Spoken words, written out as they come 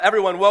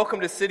Everyone,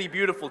 welcome to City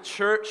Beautiful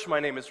Church. My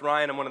name is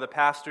Ryan. I'm one of the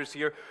pastors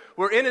here.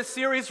 We're in a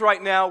series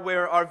right now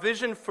where our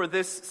vision for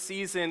this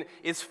season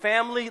is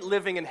family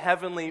living in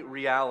heavenly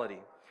reality.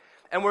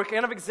 And we're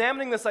kind of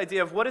examining this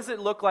idea of what does it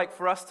look like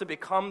for us to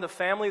become the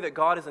family that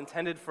God has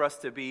intended for us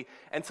to be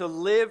and to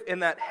live in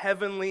that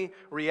heavenly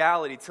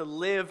reality, to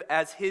live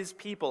as His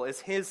people,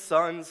 as His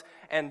sons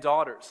and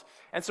daughters.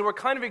 And so we're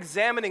kind of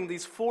examining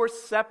these four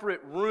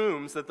separate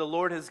rooms that the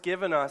Lord has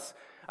given us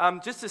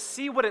just to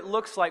see what it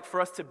looks like for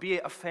us to be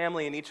a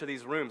family in each of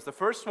these rooms. The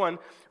first one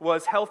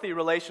was healthy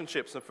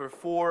relationships. And for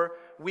 4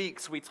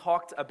 weeks, we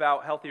talked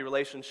about healthy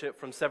relationship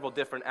from several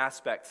different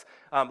aspects.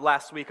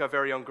 Last week, our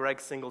very own Greg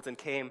Singleton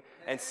came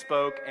and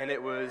spoke, and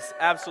it was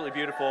absolutely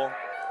beautiful.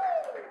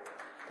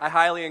 I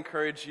highly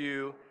encourage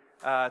you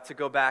to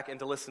go back and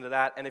to listen to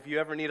that. And if you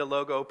ever need a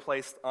logo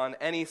placed on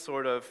any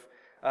sort of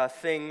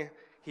thing,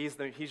 he's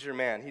your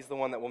man. He's the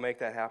one that will make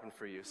that happen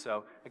for you.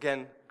 So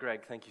again,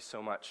 Greg, thank you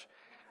so much.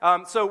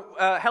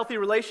 Healthy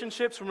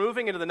relationships. We're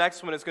moving into the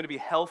next one. Is going to be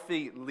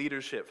healthy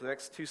leadership. For the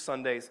next 2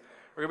 Sundays,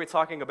 we're going to be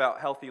talking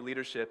about healthy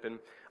leadership. And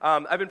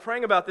I've been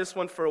praying about this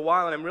one for a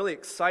while, and I'm really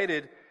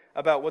excited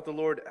about what the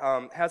Lord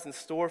has in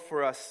store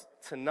for us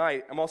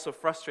tonight. I'm also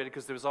frustrated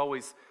because there's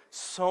always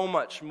so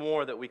much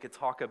more that we could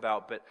talk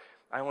about, but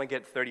I only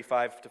get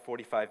 35 to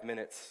 45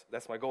 minutes.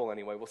 That's my goal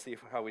anyway. We'll see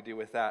how we do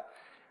with that.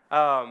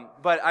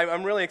 But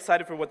I'm really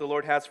excited for what the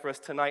Lord has for us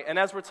tonight. And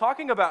as we're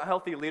talking about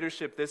healthy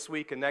leadership this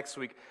week and next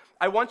week,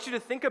 I want you to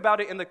think about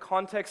it in the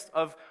context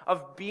of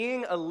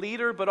being a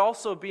leader, but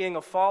also being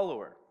a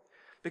follower.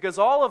 Because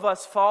all of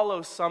us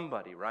follow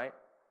somebody, right?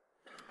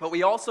 But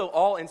we also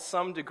all, in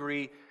some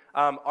degree,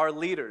 are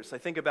leaders. I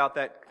think about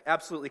that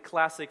absolutely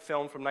classic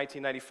film from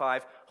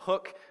 1995,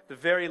 Hook, the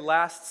very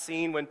last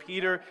scene when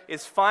Peter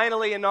is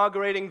finally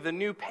inaugurating the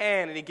new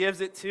pan, and he gives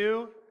it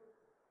to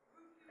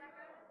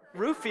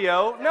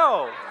Rufio.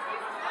 No.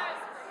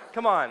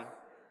 Come on.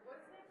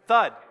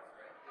 Thud.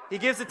 He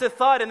gives it to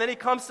Thud, and then he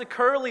comes to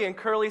Curly, and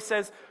Curly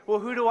says, well,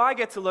 who do I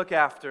get to look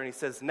after? And he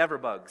says, never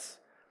bugs,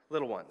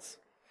 little ones.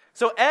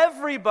 So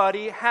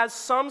everybody has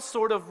some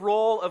sort of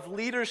role of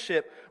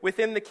leadership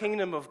within the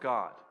kingdom of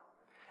God.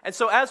 And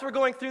so as we're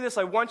going through this,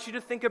 I want you to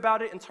think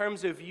about it in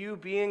terms of you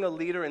being a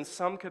leader in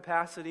some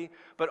capacity,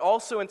 but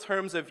also in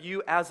terms of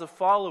you as a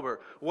follower.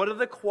 What are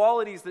the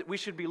qualities that we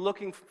should be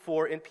looking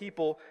for in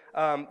people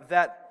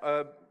that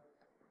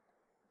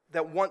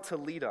want to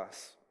lead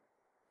us?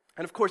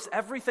 And of course,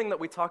 everything that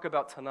we talk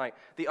about tonight,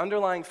 the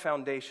underlying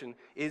foundation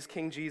is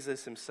King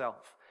Jesus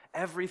himself.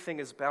 Everything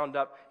is bound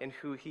up in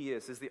who he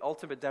is the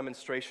ultimate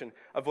demonstration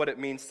of what it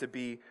means to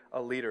be a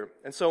leader.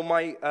 And so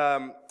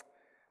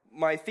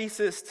my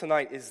thesis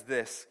tonight is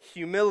this: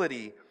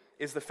 humility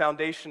is the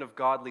foundation of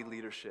godly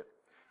leadership.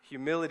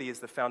 Humility is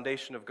the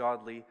foundation of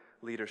godly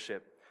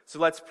leadership. So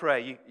let's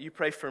pray. You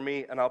pray for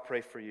me, and I'll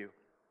pray for you.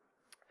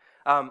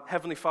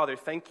 Heavenly Father,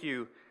 thank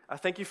you.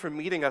 Thank you for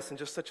meeting us in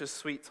just such a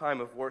sweet time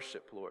of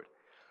worship, Lord.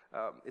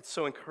 It's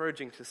so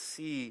encouraging to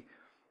see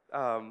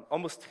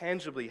almost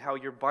tangibly how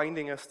you're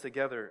binding us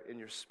together in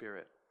your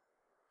Spirit,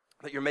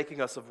 that you're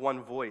making us of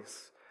one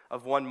voice,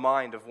 of one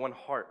mind, of one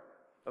heart,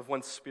 of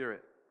one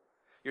Spirit.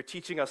 You're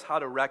teaching us how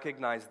to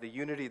recognize the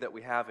unity that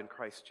we have in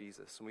Christ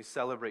Jesus, and we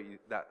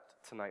celebrate that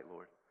tonight,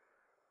 Lord.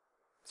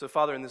 So,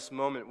 Father, in this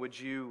moment, would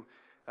you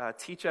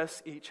teach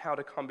us each how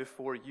to come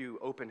before you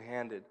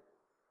open-handed,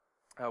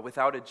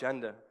 without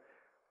agenda,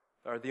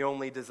 or the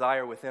only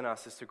desire within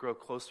us is to grow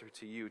closer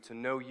to you, to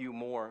know you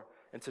more,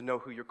 and to know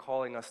who you're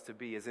calling us to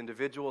be as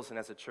individuals and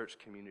as a church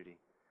community.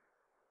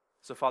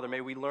 So, Father, may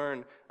we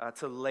learn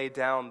to lay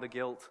down the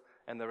guilt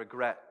and the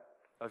regret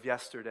of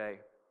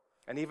yesterday,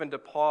 and even to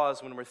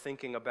pause when we're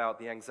thinking about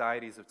the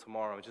anxieties of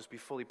tomorrow, and just be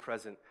fully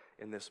present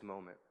in this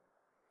moment.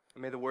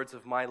 And may the words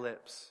of my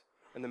lips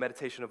and the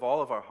meditation of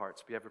all of our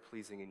hearts be ever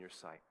pleasing in your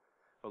sight,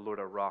 O Lord,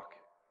 our rock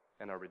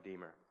and our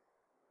Redeemer.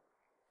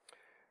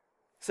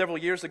 Several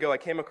years ago, I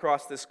came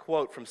across this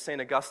quote from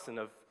St. Augustine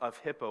of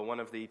Hippo, one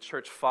of the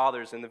church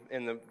fathers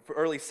in the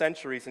early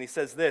centuries, and he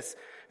says this: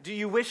 do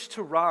you wish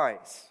to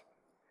rise?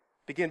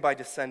 Begin by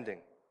descending.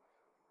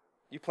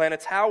 You plan a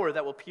tower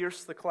that will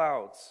pierce the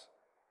clouds.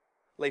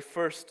 Lay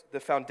first the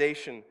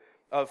foundation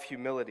of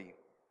humility.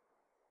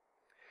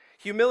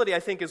 Humility, I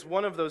think, is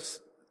one of those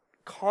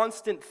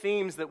constant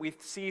themes that we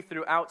see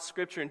throughout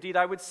Scripture. Indeed,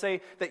 I would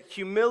say that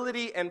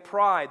humility and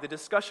pride, the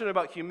discussion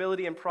about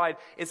humility and pride,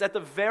 is at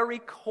the very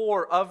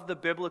core of the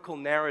biblical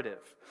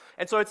narrative.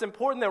 And so it's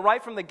important that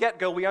right from the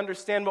get-go we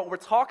understand what we're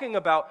talking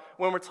about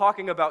when we're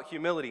talking about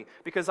humility,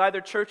 because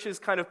either churches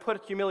kind of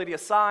put humility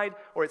aside,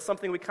 or it's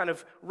something we kind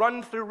of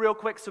run through real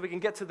quick so we can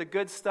get to the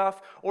good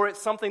stuff, or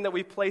it's something that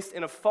we placed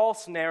in a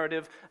false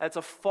narrative. It's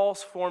a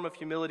false form of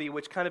humility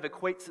which kind of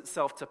equates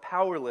itself to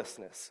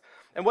powerlessness.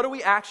 And what are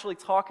we actually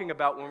talking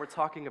about when we're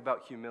talking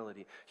about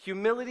humility?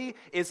 Humility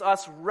is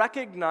us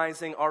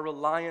recognizing our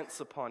reliance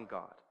upon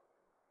God.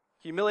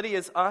 Humility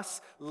is us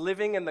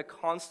living in the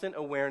constant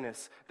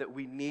awareness that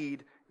we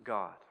need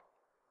God.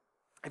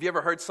 Have you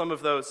ever heard some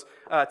of those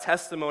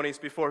testimonies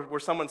before where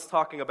someone's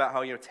talking about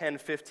how, 10,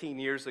 15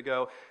 years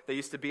ago, they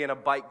used to be in a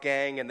bike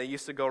gang and they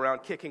used to go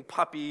around kicking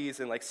puppies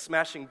and like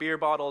smashing beer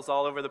bottles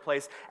all over the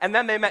place. And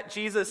then they met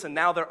Jesus and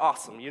now they're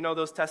awesome. You know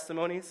those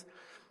testimonies?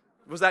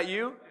 Was that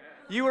you?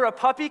 You were a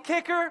puppy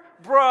kicker?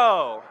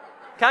 Bro,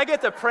 can I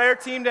get the prayer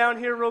team down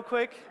here real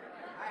quick?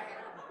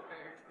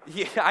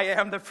 Yeah, I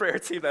am the prayer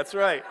team, that's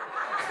right.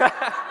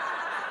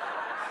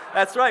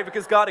 That's right,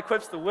 because God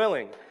equips the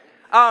willing.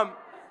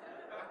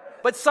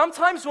 But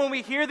sometimes when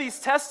we hear these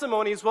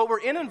testimonies, what we're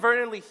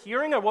inadvertently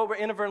hearing or what we're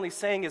inadvertently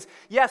saying is,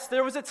 yes,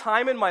 there was a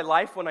time in my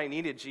life when I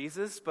needed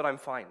Jesus, but I'm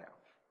fine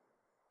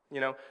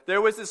now.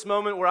 There was this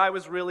moment where I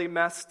was really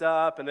messed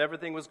up and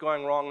everything was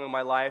going wrong in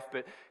my life,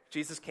 but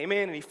Jesus came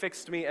in and he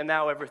fixed me and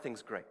now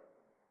everything's great.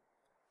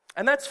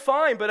 And that's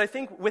fine, but I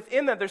think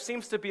within that there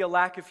seems to be a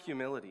lack of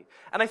humility.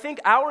 And I think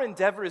our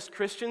endeavor as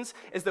Christians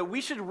is that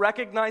we should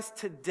recognize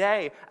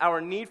today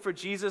our need for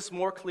Jesus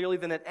more clearly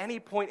than at any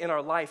point in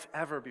our life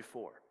ever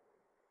before.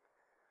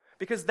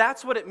 Because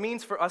that's what it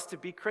means for us to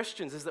be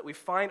Christians, is that we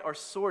find our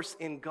source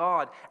in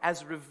God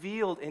as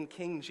revealed in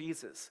King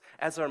Jesus,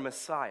 as our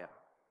Messiah.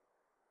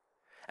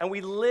 And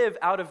we live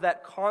out of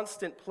that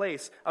constant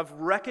place of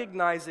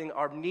recognizing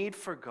our need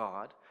for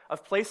God,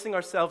 of placing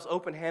ourselves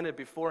open-handed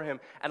before Him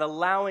and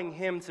allowing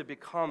Him to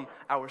become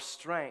our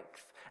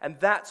strength. And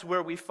that's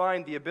where we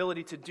find the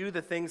ability to do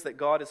the things that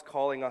God is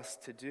calling us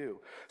to do.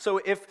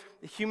 So if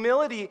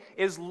humility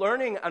is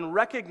learning and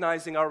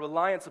recognizing our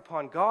reliance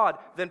upon God,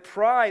 then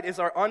pride is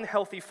our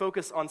unhealthy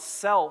focus on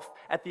self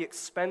at the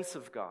expense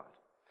of God.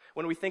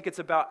 When we think it's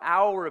about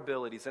our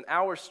abilities and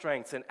our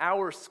strengths and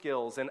our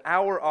skills and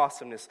our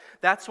awesomeness,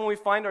 that's when we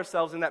find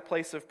ourselves in that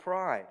place of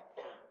pride.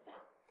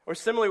 Or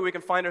similarly, we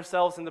can find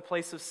ourselves in the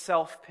place of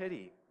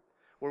self-pity,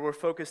 where we're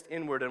focused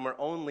inward and we're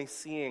only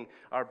seeing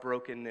our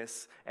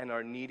brokenness and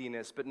our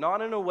neediness, but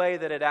not in a way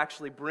that it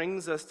actually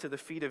brings us to the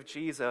feet of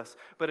Jesus,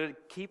 but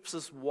it keeps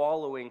us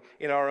wallowing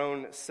in our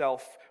own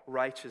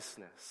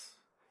self-righteousness.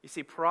 You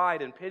see,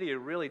 pride and pity are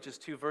really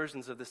just two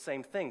versions of the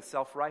same thing,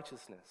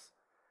 self-righteousness,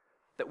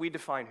 that we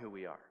define who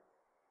we are,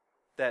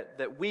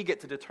 that we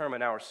get to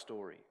determine our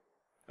story.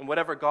 And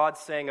whatever God's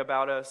saying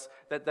about us,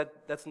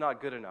 that's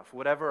not good enough.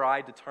 Whatever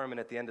I determine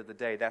at the end of the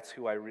day, that's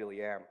who I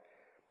really am.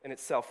 And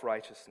it's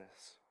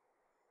self-righteousness.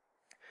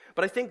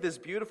 But I think this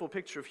beautiful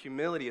picture of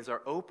humility is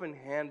our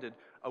open-handed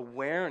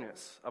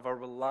awareness of our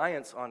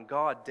reliance on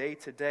God day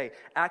to day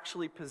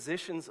actually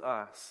positions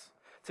us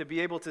to be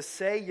able to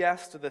say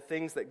yes to the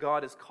things that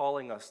God is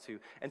calling us to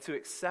and to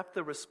accept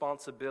the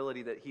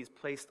responsibility that He's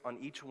placed on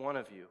each one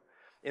of you,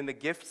 in the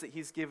gifts that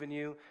He's given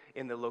you,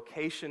 in the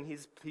location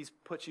He's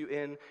put you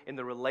in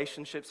the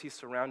relationships He's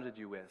surrounded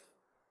you with.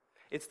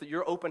 It's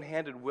your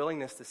open-handed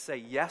willingness to say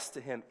yes to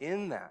Him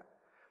in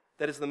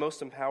that is the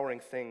most empowering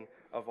thing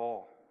of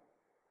all.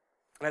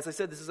 And as I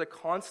said, this is a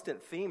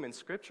constant theme in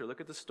Scripture.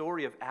 Look at the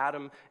story of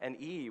Adam and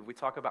Eve. We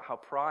talk about how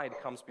pride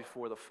comes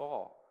before the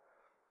fall.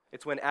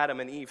 It's when Adam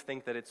and Eve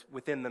think that it's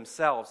within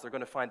themselves, they're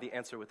going to find the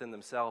answer within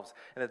themselves,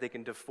 and that they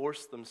can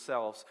divorce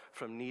themselves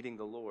from needing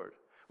the Lord.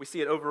 We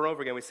see it over and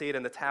over again. We see it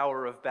in the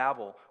Tower of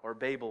Babel, or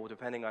Babel,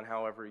 depending on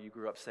however you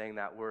grew up saying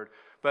that word.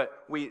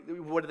 But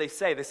what do they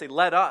say? They say,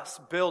 let us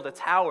build a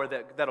tower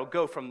that'll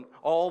go from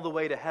all the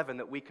way to heaven,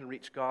 that we can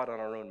reach God on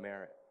our own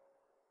merit.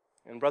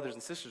 And brothers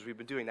and sisters, we've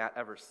been doing that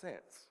ever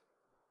since.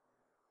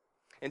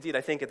 Indeed,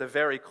 I think at the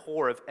very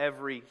core of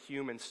every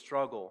human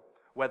struggle,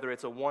 whether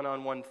it's a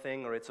one-on-one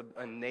thing or it's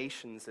a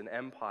nations and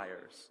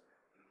empires,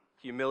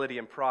 humility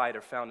and pride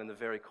are found in the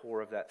very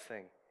core of that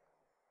thing.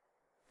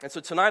 And so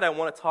tonight I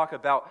want to talk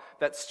about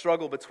that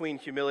struggle between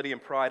humility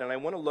and pride, and I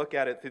want to look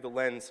at it through the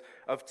lens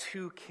of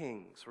two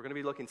kings. We're going to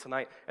be looking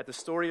tonight at the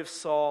story of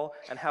Saul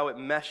and how it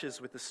meshes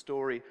with the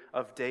story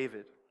of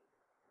David.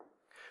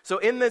 So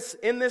in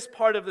this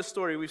part of the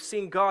story, we've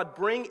seen God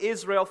bring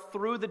Israel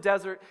through the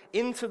desert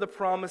into the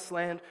promised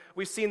land.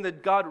 We've seen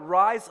that God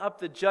rise up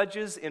the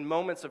judges in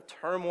moments of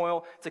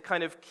turmoil to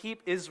kind of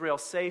keep Israel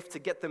safe, to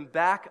get them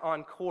back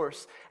on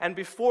course. And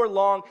before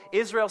long,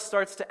 Israel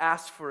starts to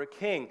ask for a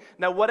king.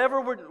 Now,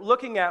 whatever we're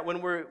looking at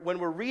when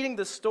we're reading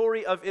the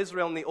story of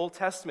Israel in the Old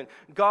Testament,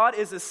 God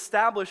is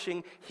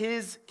establishing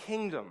His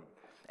kingdom.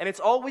 And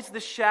it's always the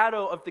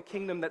shadow of the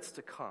kingdom that's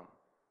to come.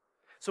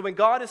 So when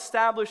God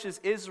establishes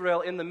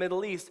Israel in the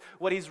Middle East,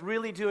 what He's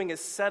really doing is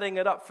setting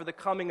it up for the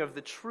coming of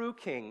the true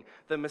king,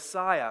 the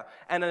Messiah,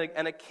 and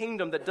a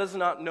kingdom that does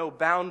not know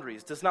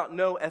boundaries, does not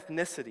know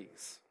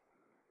ethnicities.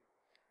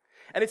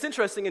 And it's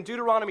interesting, in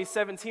Deuteronomy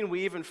 17,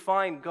 we even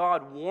find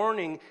God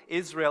warning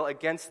Israel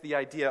against the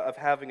idea of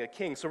having a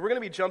king. So we're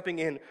going to be jumping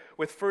in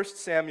with 1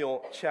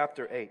 Samuel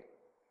chapter 8.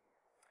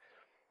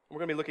 We're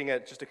going to be looking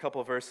at just a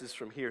couple of verses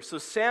from here. So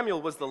Samuel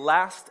was the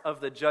last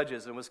of the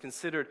judges and was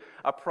considered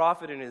a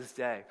prophet in his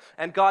day.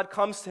 And God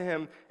comes to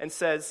him and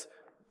says,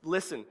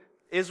 listen,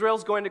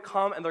 Israel's going to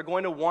come and they're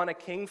going to want a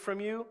king from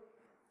you.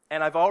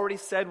 And I've already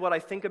said what I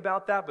think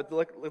about that, but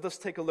let's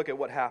take a look at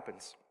what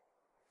happens.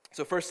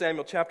 So 1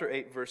 Samuel chapter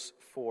 8, verse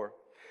 4.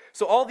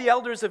 So all the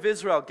elders of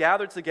Israel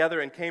gathered together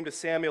and came to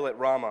Samuel at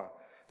Ramah.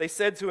 They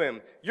said to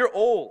him, "You're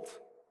old."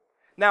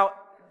 Now,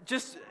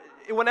 just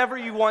whenever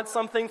you want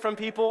something from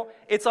people,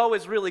 it's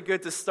always really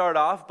good to start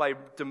off by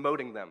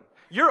demoting them.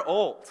 You're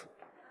old.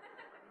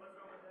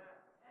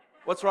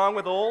 What's wrong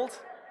with old?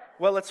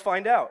 Well, let's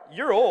find out.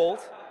 You're old,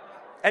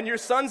 and your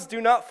sons do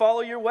not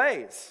follow your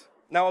ways.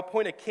 Now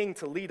appoint a king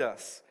to lead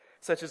us,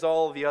 such as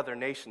all the other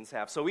nations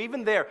have. So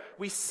even there,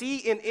 we see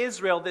in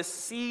Israel this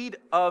seed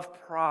of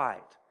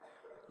pride.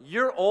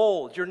 You're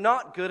old. You're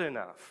not good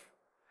enough.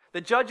 The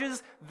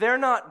judges, they're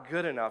not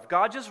good enough.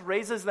 God just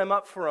raises them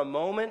up for a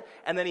moment,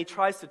 and then he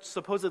tries to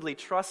supposedly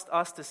trust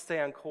us to stay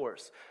on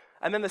course.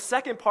 And then the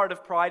second part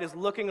of pride is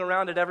looking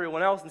around at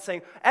everyone else and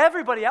saying,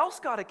 everybody else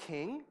got a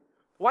king.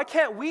 Why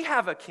can't we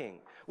have a king?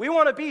 We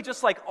want to be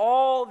just like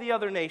all the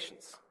other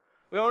nations.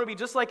 We want to be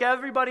just like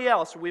everybody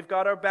else. We've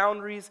got our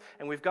boundaries,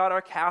 and we've got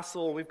our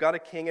castle, and we've got a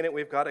king in it,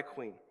 we've got a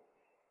queen.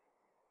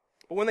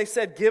 But when they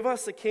said, "Give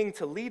us a king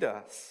to lead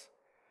us,"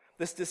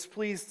 this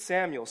displeased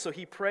Samuel, so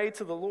he prayed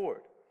to the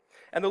Lord.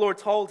 And the Lord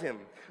told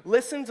him,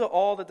 "Listen to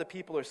all that the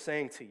people are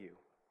saying to you.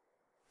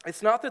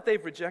 It's not that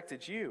they've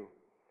rejected you,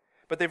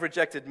 but they've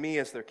rejected me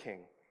as their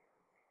king."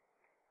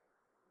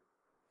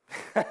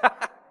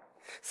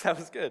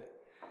 Sounds good.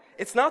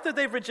 It's not that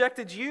they've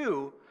rejected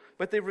you,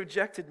 but they've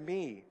rejected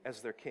me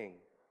as their king.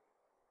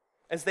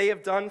 As they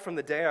have done from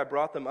the day I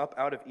brought them up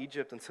out of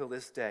Egypt until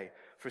this day,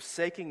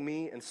 forsaking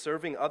me and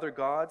serving other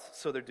gods,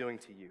 so they're doing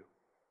to you.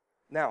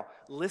 Now,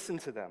 listen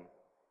to them,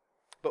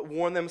 but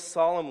warn them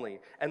solemnly,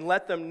 and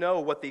let them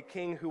know what the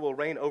king who will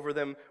reign over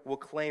them will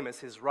claim as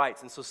his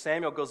rights. And so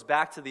Samuel goes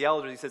back to the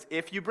elders. He says,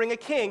 if you bring a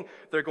king,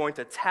 they're going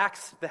to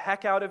tax the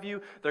heck out of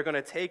you. They're going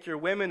to take your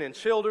women and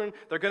children.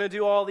 They're going to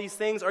do all these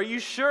things. Are you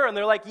sure? And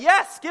they're like,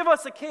 yes, give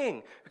us a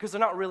king, because they're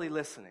not really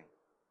listening.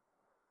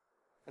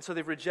 And so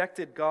they've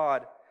rejected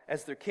God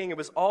as their king. It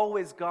was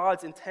always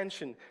God's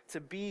intention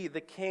to be the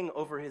king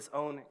over his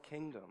own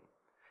kingdom.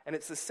 And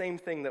it's the same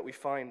thing that we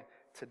find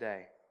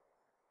today.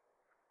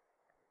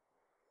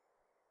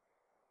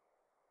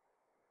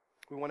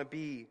 We want to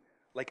be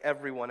like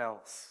everyone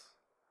else.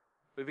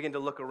 We begin to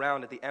look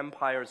around at the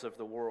empires of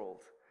the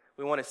world.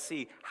 We want to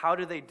see, how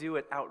do they do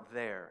it out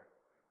there?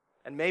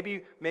 And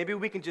maybe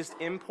we can just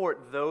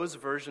import those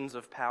versions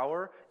of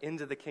power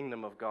into the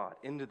kingdom of God,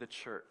 into the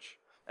church.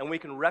 And we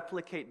can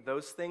replicate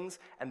those things,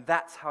 and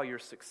that's how you're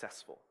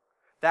successful.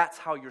 That's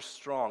how you're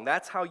strong.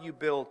 That's how you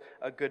build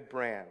a good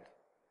brand.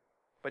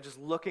 By just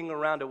looking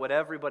around at what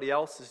everybody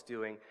else is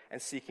doing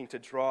and seeking to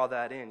draw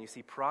that in. You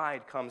see,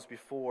 pride comes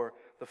before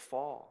the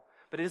fall.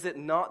 But is it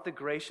not the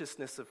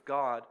graciousness of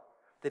God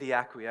that he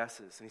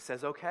acquiesces? And he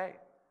says, okay,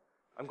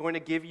 I'm going to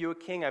give you a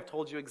king. I've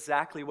told you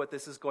exactly what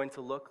this is going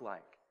to look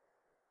like.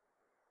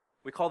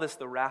 We call this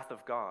the wrath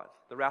of God.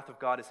 The wrath of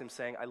God is him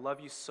saying, I love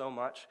you so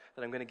much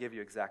that I'm going to give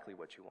you exactly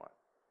what you want.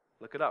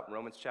 Look it up,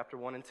 Romans chapter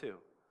 1 and 2.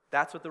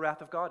 That's what the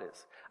wrath of God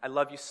is. I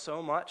love you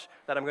so much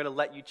that I'm going to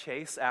let you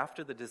chase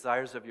after the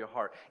desires of your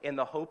heart in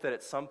the hope that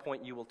at some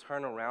point you will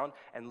turn around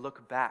and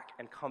look back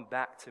and come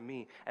back to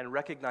me and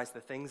recognize the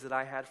things that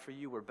I had for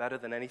you were better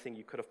than anything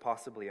you could have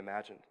possibly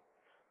imagined.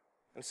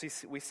 And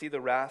we see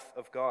the wrath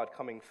of God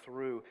coming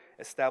through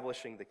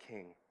establishing the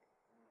king.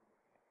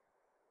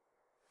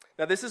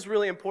 Now, this is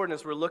really important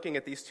as we're looking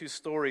at these two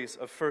stories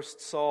of first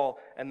Saul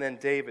and then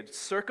David.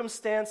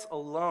 Circumstance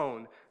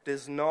alone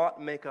does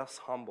not make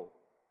us humble.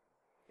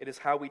 It is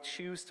how we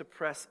choose to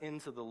press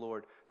into the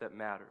Lord that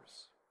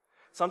matters.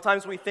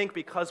 Sometimes we think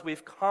because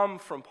we've come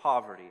from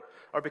poverty,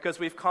 or because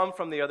we've come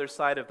from the other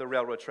side of the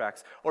railroad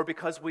tracks, or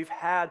because we've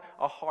had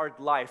a hard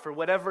life, or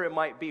whatever it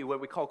might be,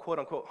 what we call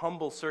quote-unquote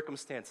humble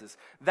circumstances,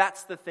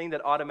 that's the thing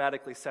that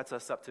automatically sets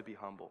us up to be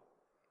humble.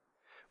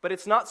 But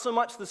it's not so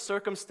much the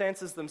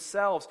circumstances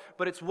themselves,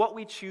 but it's what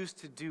we choose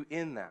to do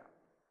in them.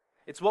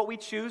 It's what we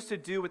choose to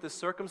do with the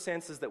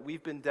circumstances that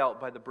we've been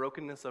dealt by the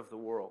brokenness of the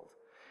world.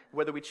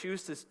 Whether we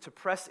choose to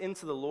press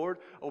into the Lord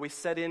or we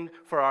set in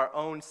for our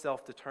own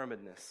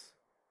self-determinedness,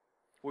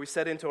 or we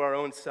set into our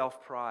own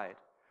self-pride,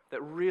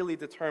 that really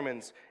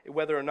determines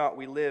whether or not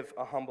we live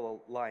a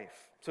humble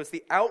life. So it's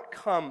the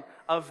outcome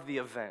of the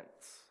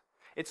events.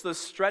 It's those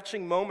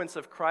stretching moments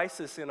of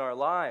crisis in our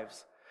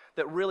lives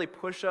that really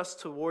push us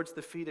towards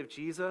the feet of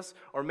Jesus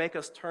or make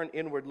us turn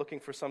inward looking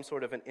for some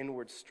sort of an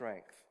inward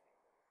strength.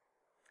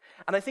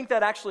 And I think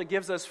that actually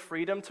gives us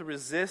freedom to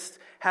resist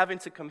having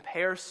to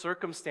compare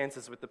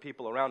circumstances with the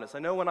people around us. I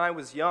know when I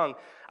was young,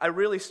 I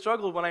really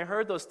struggled when I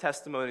heard those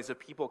testimonies of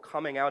people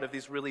coming out of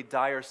these really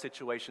dire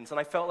situations.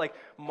 And I felt like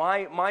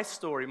my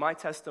story, my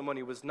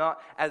testimony was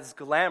not as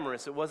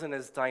glamorous. It wasn't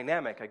as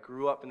dynamic. I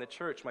grew up in the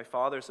church. My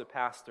father's a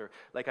pastor.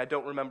 I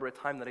don't remember a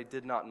time that I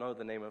did not know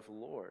the name of the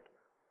Lord.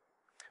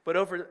 But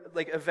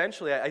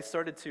eventually I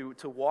started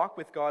to walk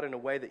with God in a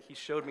way that he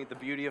showed me the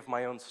beauty of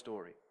my own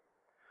story.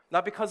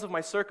 Not because of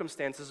my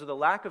circumstances or the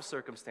lack of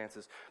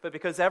circumstances, but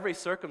because every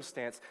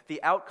circumstance,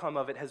 the outcome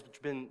of it has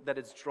been that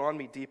it's drawn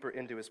me deeper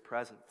into his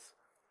presence.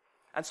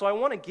 And so I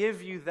want to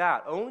give you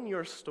that. Own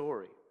your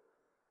story.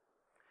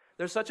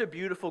 There's such a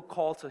beautiful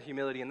call to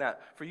humility in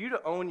that, for you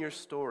to own your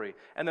story,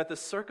 and that the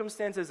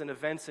circumstances and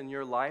events in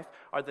your life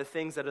are the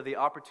things that are the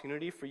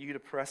opportunity for you to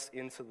press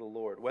into the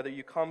Lord, whether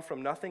you come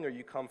from nothing or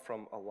you come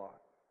from a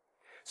lot.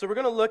 So we're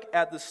going to look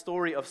at the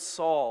story of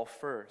Saul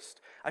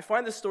first. I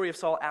find the story of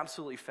Saul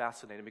absolutely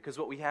fascinating because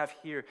what we have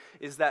here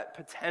is that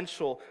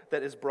potential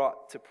that is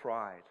brought to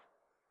pride.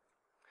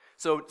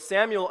 So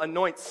Samuel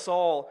anoints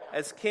Saul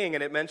as king,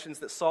 and it mentions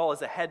that Saul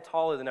is a head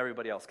taller than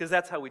everybody else, because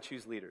that's how we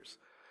choose leaders.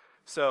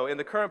 So in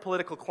the current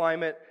political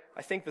climate,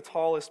 I think the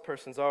tallest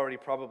person's already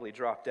probably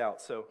dropped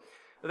out. So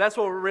that's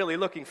what we're really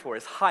looking for,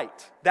 is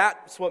height.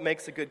 That's what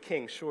makes a good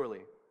king,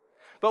 surely.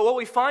 But what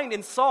we find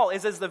in Saul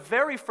is, as the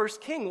very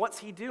first king, what's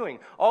he doing?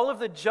 All of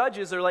the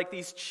judges are like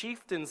these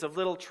chieftains of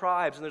little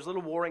tribes, and there's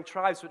little warring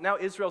tribes, but now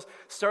Israel's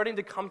starting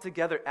to come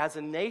together as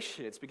a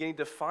nation. It's beginning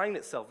to define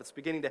itself. It's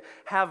beginning to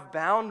have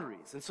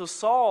boundaries. And so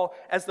Saul,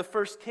 as the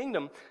first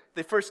king,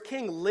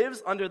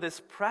 lives under this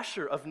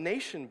pressure of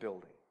nation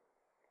building.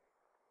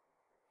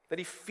 That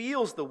he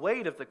feels the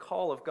weight of the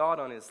call of God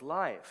on his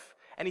life.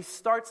 And he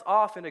starts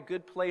off in a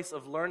good place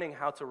of learning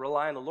how to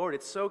rely on the Lord.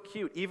 It's so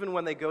cute. Even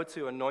when they go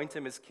to anoint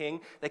him as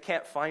king, they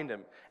can't find him.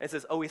 And it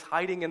says, oh, he's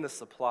hiding in the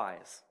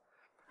supplies.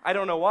 I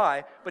don't know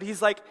why, but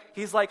he's like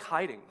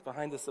hiding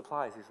behind the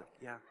supplies. He's like,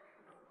 yeah,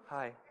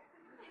 hi,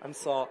 I'm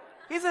Saul.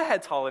 He's a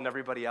head taller than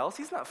everybody else.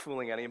 He's not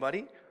fooling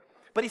anybody.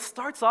 But he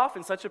starts off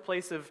in such a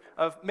place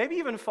of maybe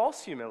even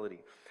false humility.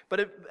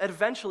 But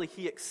eventually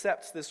he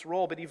accepts this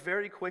role, but he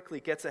very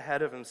quickly gets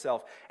ahead of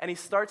himself. And he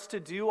starts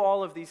to do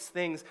all of these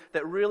things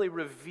that really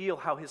reveal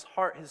how his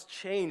heart has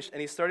changed.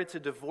 And he started to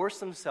divorce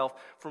himself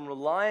from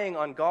relying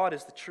on God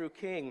as the true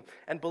king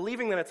and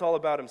believing that it's all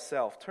about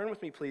himself. Turn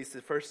with me, please, to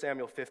 1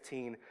 Samuel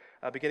 15,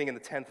 beginning in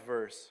the 10th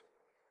verse.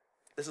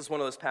 This is one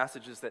of those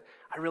passages that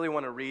I really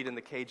want to read in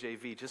the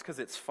KJV just because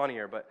it's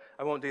funnier, but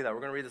I won't do that. We're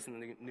going to read this in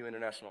the New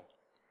International.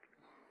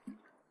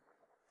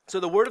 So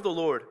the word of the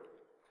Lord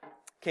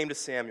came to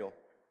Samuel.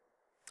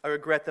 I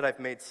regret that I've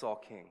made Saul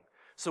king.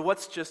 So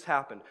what's just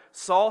happened?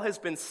 Saul has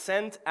been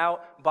sent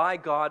out by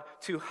God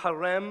to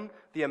harem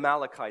the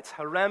Amalekites.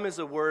 Harem is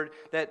a word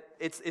that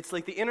it's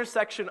like the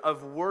intersection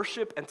of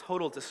worship and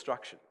total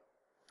destruction.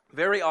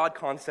 Very odd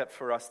concept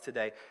for us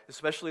today,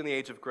 especially in the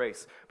age of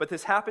grace. But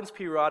this happens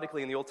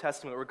periodically in the Old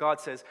Testament where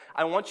God says,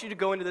 I want you to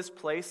go into this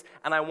place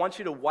and I want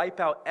you to wipe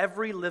out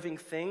every living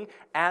thing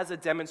as a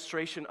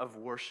demonstration of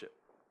worship.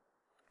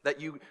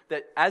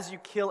 That as you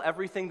kill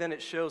everything, then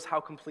it shows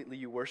how completely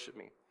you worship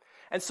me.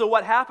 And so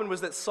what happened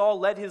was that Saul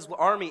led his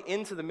army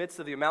into the midst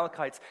of the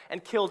Amalekites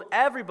and killed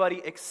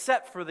everybody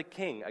except for the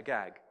king,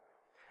 Agag,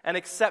 and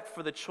except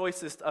for the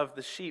choicest of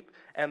the sheep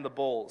and the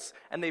bulls.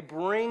 And they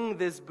bring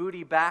this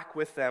booty back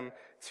with them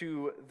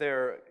to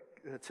their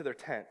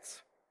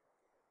tents.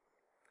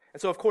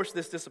 And so, of course,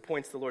 this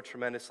disappoints the Lord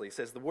tremendously. He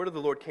says, the word of the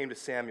Lord came to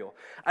Samuel.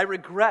 I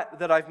regret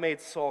that I've made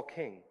Saul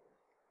king,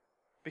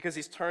 because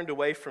he's turned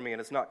away from me and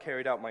has not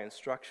carried out my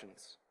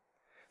instructions.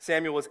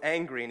 Samuel was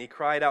angry, and he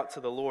cried out to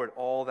the Lord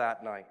all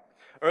that night.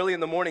 Early in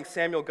the morning,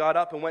 Samuel got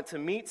up and went to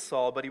meet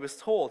Saul, but he was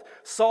told,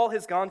 Saul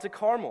has gone to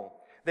Carmel.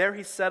 There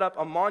he set up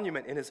a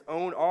monument in his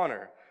own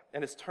honor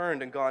and has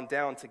turned and gone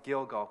down to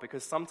Gilgal,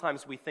 because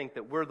sometimes we think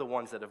that we're the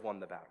ones that have won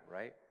the battle,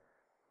 right?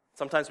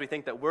 Sometimes we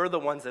think that we're the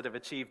ones that have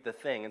achieved the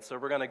thing, and so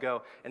we're going to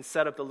go and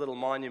set up the little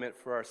monument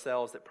for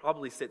ourselves that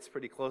probably sits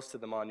pretty close to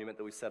the monument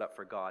that we set up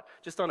for God,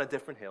 just on a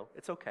different hill.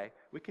 It's okay.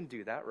 We can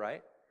do that,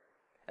 right?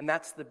 And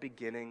that's the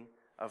beginning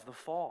of the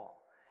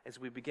fall. As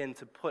we begin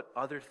to put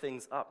other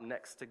things up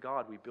next to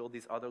God, we build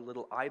these other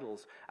little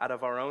idols out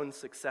of our own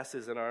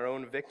successes and our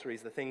own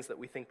victories, the things that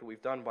we think that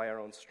we've done by our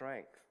own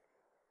strength.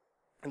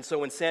 And so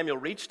when Samuel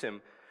reached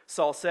him,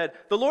 Saul said,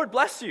 the Lord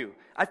bless you.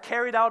 I've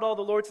carried out all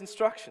the Lord's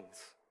instructions.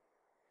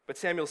 But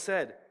Samuel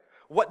said,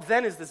 what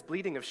then is this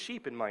bleating of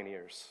sheep in mine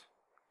ears?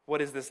 What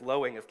is this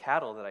lowing of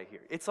cattle that I hear?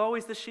 It's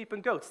always the sheep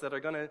and goats that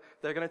are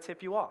gonna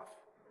tip you off.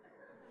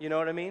 You know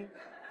what I mean?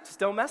 Just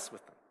don't mess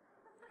with them.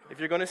 If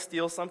you're going to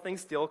steal something,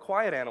 steal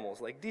quiet animals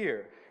like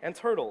deer and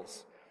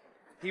turtles.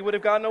 He would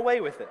have gotten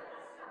away with it.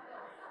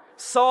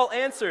 Saul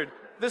answered,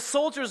 the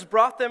soldiers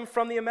brought them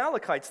from the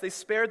Amalekites. They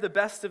spared the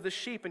best of the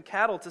sheep and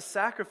cattle to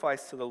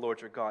sacrifice to the Lord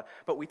your God,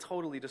 but we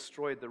totally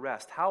destroyed the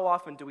rest. How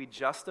often do we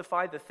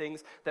justify the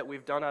things that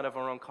we've done out of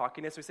our own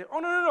cockiness? We say, oh,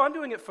 no, I'm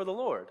doing it for the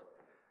Lord.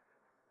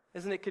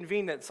 Isn't it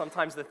convenient that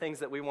sometimes the things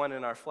that we want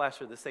in our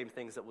flesh are the same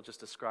things that we'll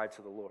just ascribe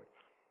to the Lord?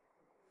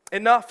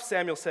 Enough,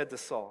 Samuel said to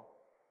Saul.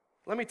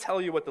 Let me tell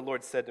you what the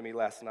Lord said to me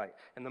last night,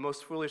 and the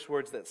most foolish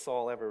words that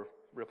Saul ever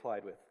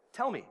replied with.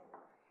 Tell me,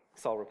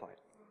 Saul replied.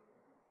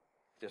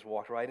 Just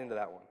walked right into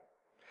that one.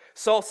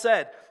 Saul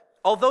said,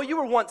 although you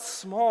were once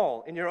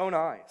small in your own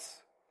eyes,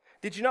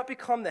 did you not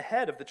become the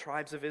head of the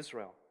tribes of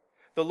Israel?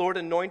 The Lord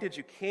anointed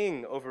you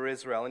king over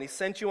Israel, and he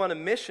sent you on a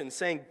mission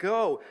saying,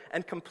 go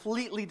and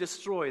completely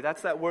destroy,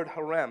 that's that word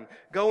harem,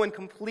 go and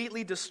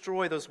completely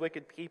destroy those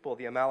wicked people,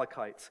 the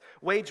Amalekites.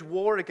 Wage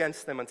war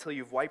against them until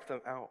you've wiped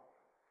them out.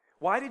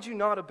 Why did you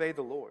not obey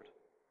the Lord?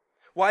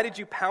 Why did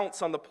you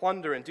pounce on the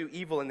plunder and do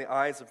evil in the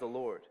eyes of the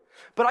Lord?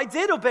 But I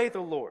did obey the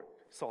Lord,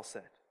 Saul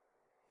said.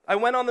 I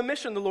went on the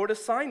mission the Lord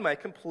assigned me. I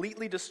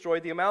completely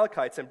destroyed the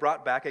Amalekites and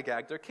brought back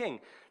Agag, their king.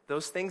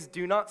 Those things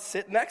do not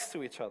sit next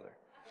to each other.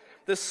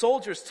 The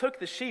soldiers took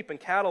the sheep and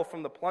cattle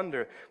from the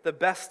plunder, the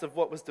best of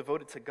what was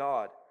devoted to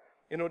God,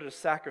 in order to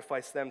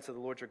sacrifice them to the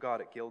Lord your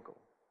God at Gilgal.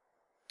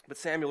 But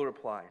Samuel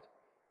replied,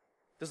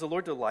 does the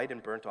Lord delight in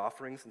burnt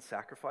offerings and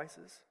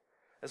sacrifices,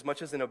 as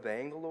much as in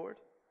obeying the Lord?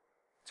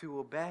 To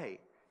obey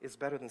is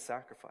better than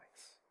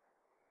sacrifice,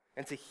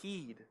 and to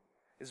heed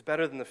is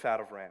better than the fat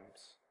of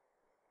rams.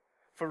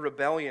 For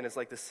rebellion is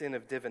like the sin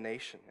of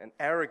divination, and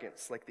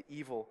arrogance like the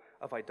evil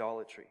of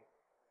idolatry.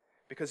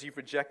 Because you've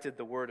rejected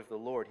the word of the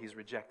Lord, he's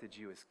rejected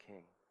you as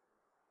king.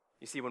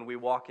 You see, when we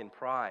walk in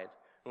pride,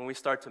 when we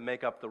start to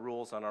make up the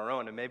rules on our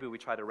own, and maybe we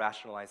try to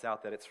rationalize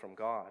out that it's from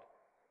God,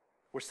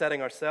 we're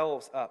setting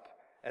ourselves up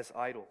as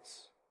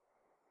idols.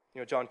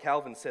 John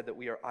Calvin said that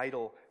we are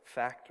idol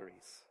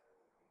factories.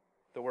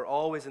 That we're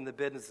always in the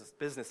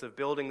business of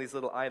building these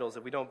little idols.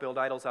 If we don't build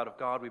idols out of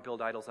God, we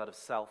build idols out of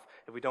self.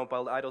 If we don't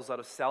build idols out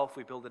of self,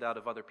 we build it out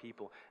of other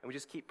people. And we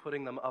just keep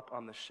putting them up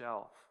on the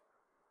shelf.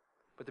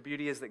 But the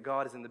beauty is that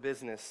God is in the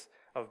business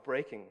of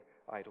breaking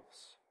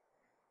idols.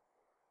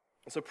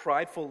 And so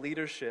prideful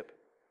leadership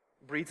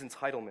breeds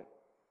entitlement.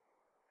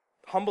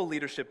 Humble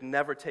leadership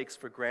never takes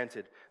for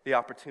granted the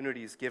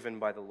opportunities given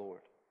by the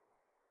Lord.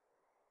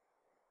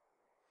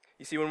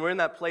 You see, when we're in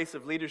that place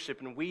of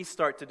leadership and we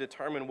start to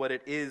determine what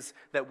it is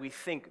that we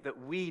think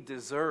that we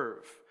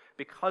deserve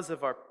because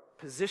of our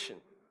position,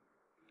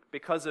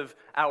 because of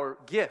our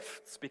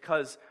gifts,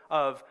 because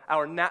of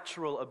our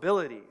natural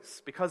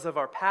abilities, because of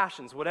our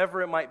passions,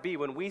 whatever it might be,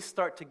 when we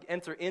start to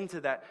enter into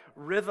that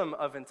rhythm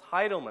of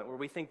entitlement where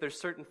we think there's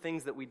certain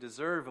things that we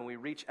deserve and we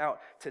reach out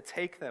to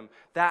take them,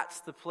 that's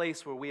the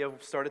place where we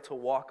have started to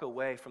walk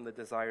away from the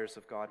desires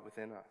of God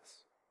within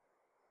us.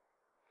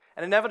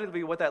 And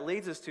inevitably what that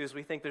leads us to is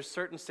we think there's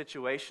certain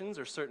situations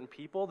or certain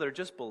people that are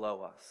just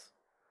below us.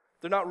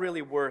 They're not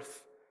really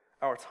worth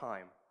our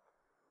time.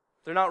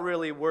 They're not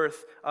really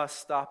worth us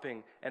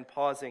stopping and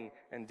pausing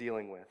and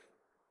dealing with.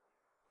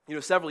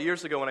 Several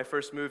years ago when I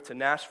first moved to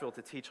Nashville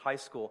to teach high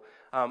school,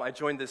 I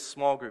joined this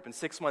small group. And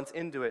 6 months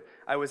into it,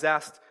 I was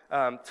asked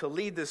to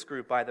lead this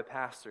group by the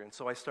pastor. And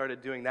so I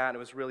started doing that, and it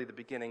was really the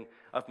beginning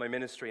of my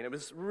ministry. And it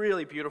was a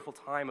really beautiful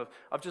time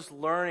of just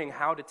learning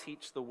how to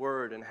teach the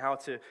word and how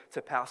to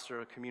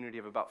pastor a community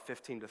of about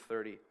 15 to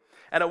 30.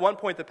 And at one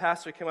point, the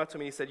pastor came up to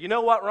me and he said, you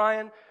know what,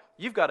 Ryan?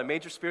 You've got a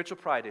major spiritual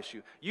pride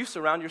issue. You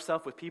surround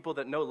yourself with people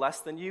that know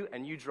less than you,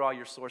 and you draw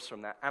your source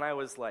from that. And I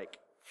was like,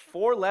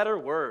 4-letter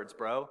words,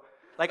 bro.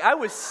 Like, I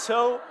was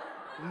so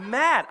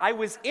mad. I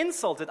was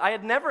insulted. I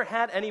had never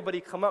had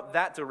anybody come up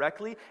that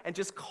directly and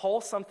just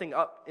call something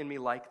up in me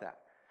like that.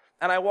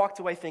 And I walked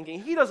away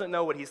thinking, he doesn't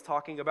know what he's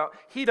talking about.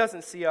 He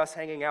doesn't see us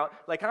hanging out.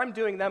 Like, I'm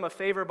doing them a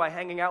favor by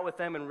hanging out with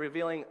them and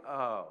revealing,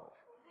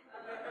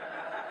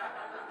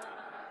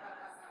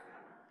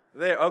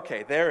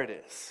 there it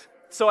is.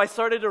 So I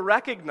started to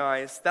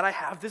recognize that I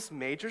have this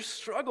major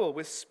struggle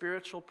with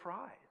spiritual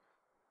pride.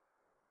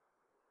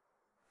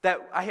 That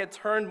I had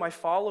turned my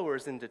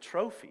followers into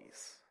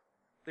trophies.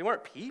 They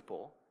weren't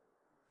people.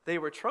 They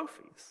were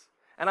trophies.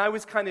 And I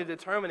was kind of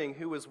determining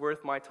who was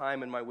worth my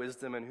time and my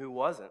wisdom and who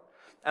wasn't.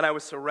 And I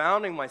was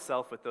surrounding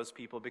myself with those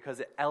people because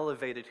it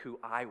elevated who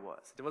I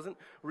was. It wasn't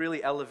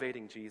really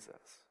elevating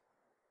Jesus.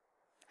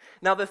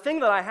 Now, the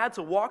thing that I had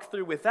to walk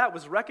through with that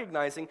was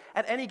recognizing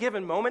at any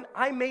given moment,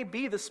 I may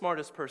be the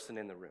smartest person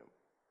in the room.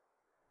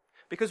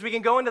 Because we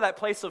can go into that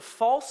place of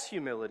false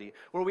humility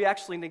where we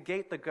actually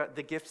negate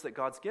the gifts that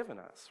God's given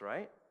us,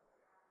 right?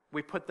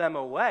 We put them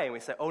away and we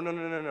say,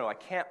 no, I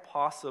can't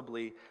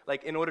possibly,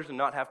 in order to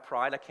not have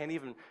pride, I can't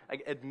even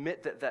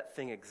admit that that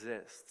thing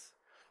exists.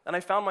 And I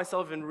found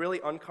myself in really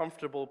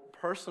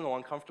personal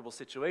uncomfortable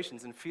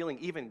situations and feeling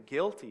even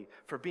guilty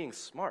for being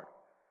smart,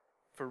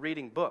 for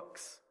reading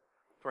books,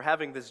 for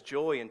having this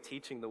joy in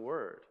teaching the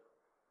word.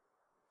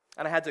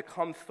 And I had to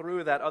come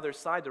through that other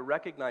side to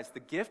recognize the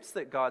gifts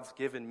that God's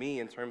given me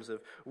in terms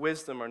of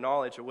wisdom or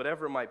knowledge or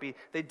whatever it might be,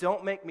 they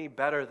don't make me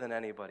better than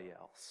anybody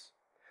else.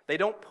 They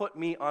don't put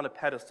me on a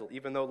pedestal,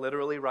 even though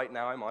literally right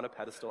now I'm on a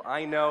pedestal.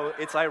 I know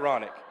it's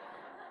ironic.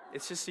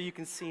 It's just so you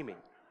can see me.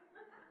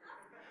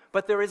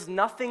 But there is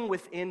nothing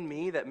within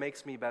me that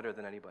makes me better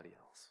than anybody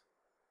else.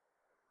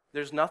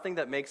 There's nothing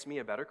that makes me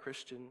a better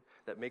Christian,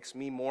 that makes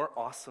me more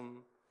awesome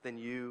than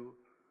you.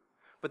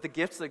 But the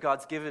gifts that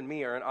God's given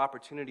me are an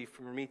opportunity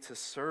for me to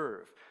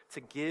serve, to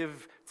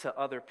give to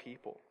other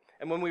people.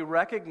 And when we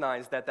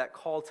recognize that that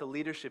call to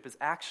leadership is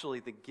actually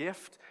the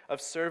gift of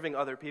serving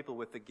other people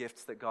with the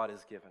gifts that God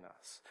has given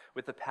us,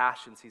 with the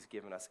passions he's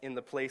given us, in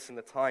the place and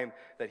the time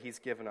that he's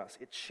given us,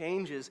 it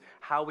changes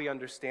how we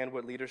understand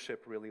what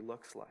leadership really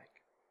looks like.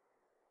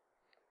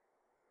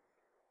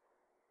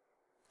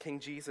 King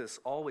Jesus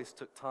always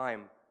took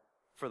time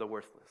for the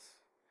worthless.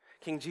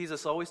 King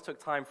Jesus always took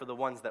time for the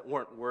ones that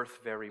weren't worth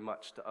very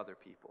much to other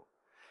people.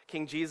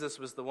 King Jesus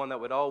was the one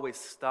that would always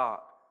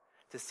stop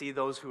to see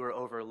those who were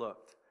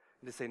overlooked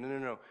and to say,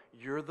 no,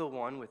 you're the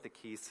one with the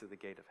keys to the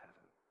gate of heaven.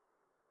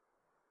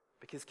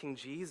 Because King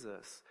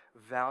Jesus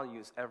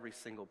values every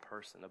single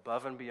person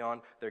above and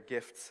beyond their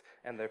gifts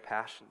and their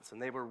passions.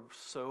 And they were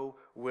so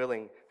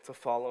willing to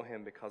follow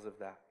him because of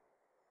that.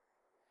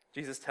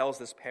 Jesus tells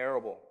this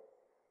parable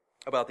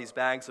about these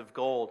bags of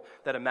gold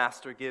that a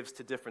master gives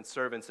to different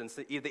servants, and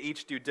so they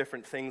each do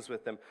different things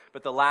with them.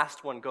 But the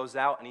last one goes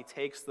out and he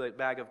takes the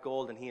bag of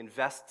gold and he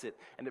invests it,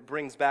 and it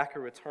brings back a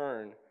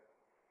return.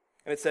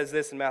 And it says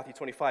this in Matthew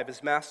 25,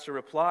 his master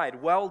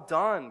replied, "Well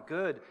done,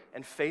 good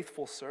and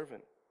faithful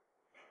servant.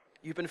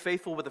 You've been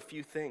faithful with a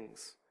few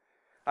things.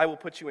 I will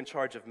put you in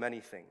charge of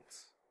many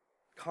things.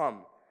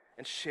 Come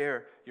and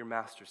share your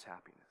master's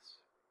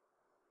happiness."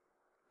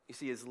 You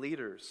see, as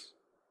leaders,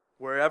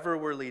 wherever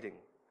we're leading,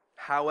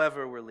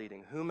 however we're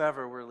leading,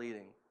 whomever we're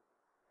leading,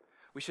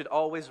 we should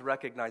always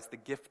recognize the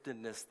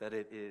giftedness that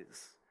it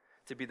is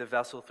to be the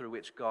vessel through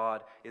which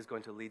God is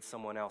going to lead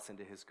someone else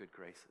into his good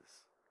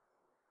graces.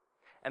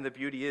 And the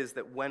beauty is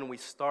that when we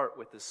start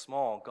with the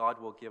small, God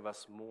will give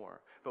us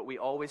more. But we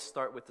always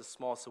start with the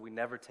small, so we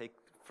never take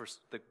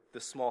the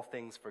small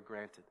things for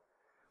granted.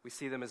 We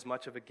see them as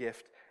much of a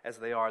gift as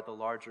they are the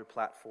larger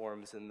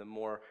platforms and the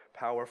more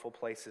powerful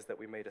places that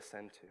we may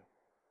descend to.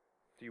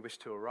 Do you wish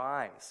to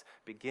arise?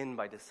 Begin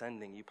by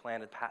descending. You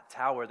plant a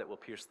tower that will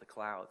pierce the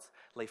clouds.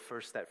 Lay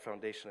first that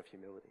foundation of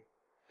humility.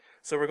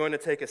 So we're going to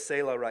take a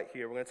Selah right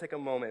here. We're going to take a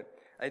moment.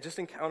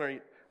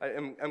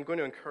 I'm going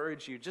to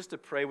encourage you just to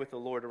pray with the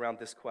Lord around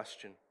this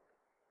question.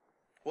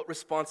 What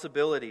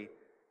responsibility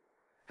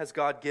has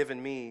God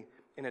given me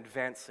in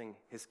advancing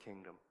his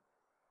kingdom?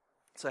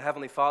 So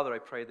Heavenly Father, I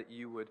pray that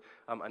you would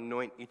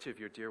anoint each of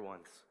your dear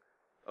ones.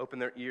 Open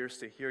their ears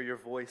to hear your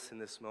voice in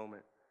this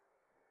moment.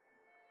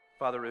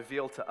 Father,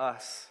 reveal to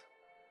us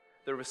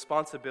the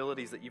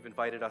responsibilities that you've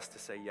invited us to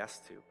say yes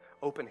to,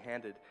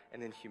 open-handed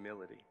and in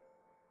humility.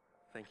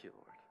 Thank you,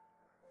 Lord.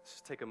 Let's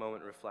just take a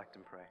moment and reflect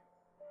and pray.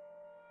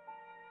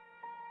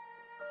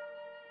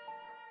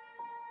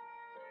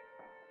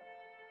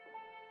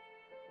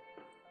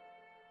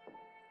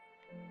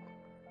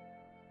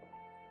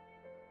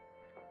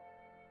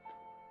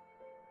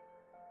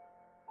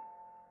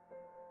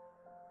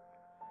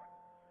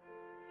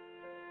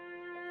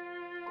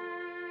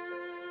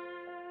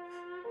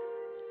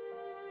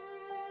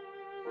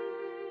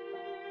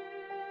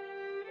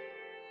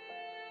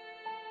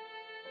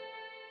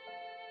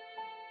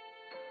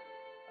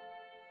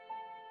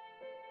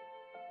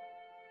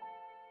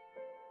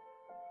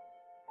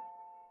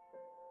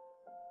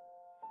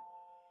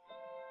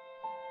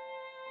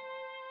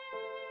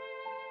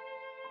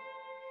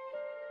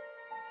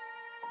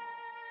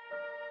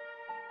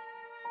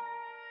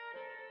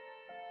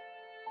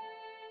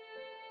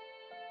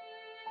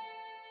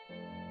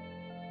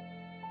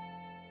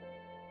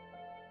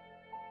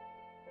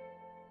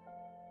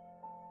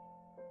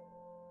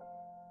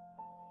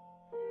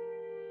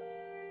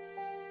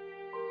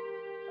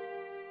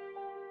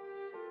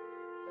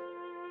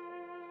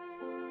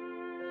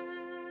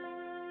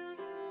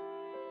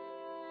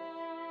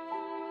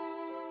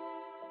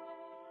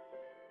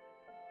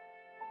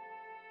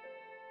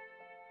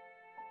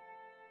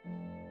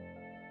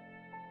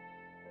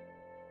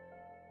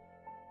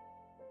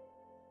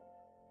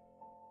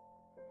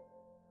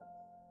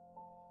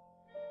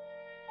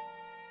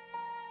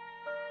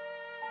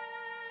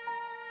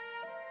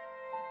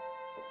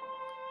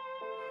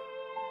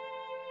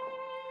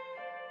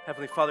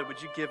 Heavenly Father, would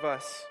you give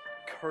us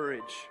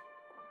courage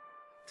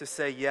to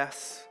say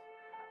yes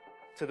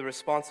to the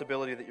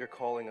responsibility that you're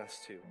calling us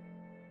to?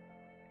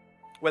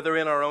 Whether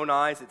in our own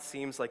eyes it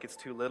seems like it's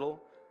too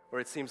little or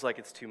it seems like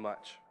it's too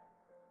much.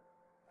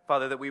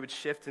 Father, that we would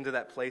shift into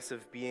that place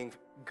of being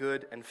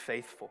good and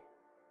faithful.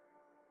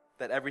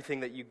 That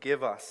everything that you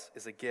give us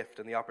is a gift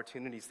and the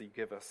opportunities that you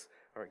give us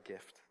are a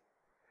gift.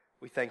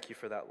 We thank you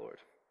for that, Lord.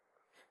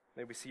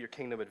 May we see your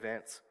kingdom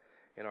advance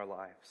in our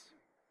lives.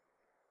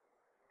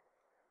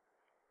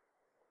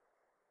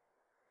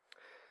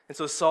 And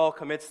so Saul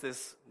commits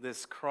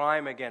this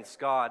crime against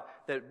God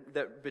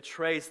that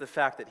betrays the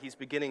fact that he's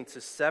beginning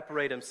to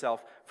separate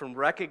himself from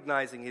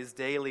recognizing his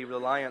daily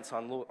reliance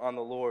on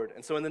the Lord.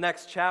 And so in the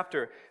next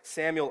chapter,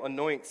 Samuel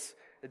anoints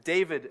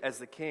David as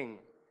the king.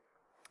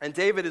 And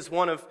David is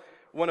one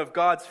of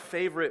God's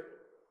favorite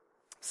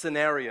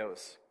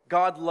scenarios.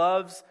 God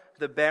loves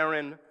the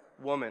barren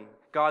woman.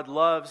 God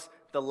loves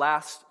the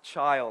last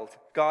child.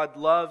 God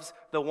loves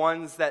the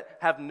ones that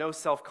have no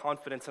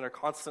self-confidence and are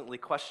constantly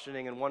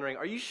questioning and wondering,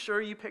 are you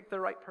sure you picked the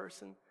right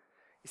person?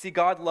 You see,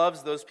 God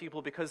loves those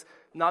people because,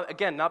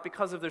 not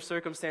because of their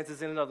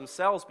circumstances in and of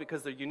themselves,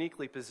 because they're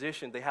uniquely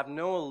positioned. They have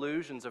no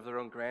illusions of their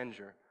own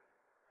grandeur.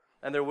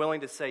 And they're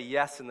willing to say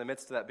yes in the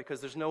midst of that because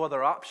there's no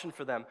other option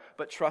for them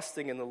but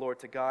trusting in the Lord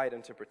to guide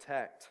and to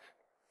protect.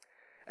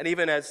 And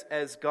even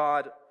as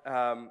God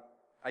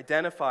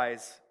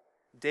identifies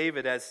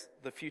David as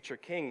the future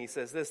king, he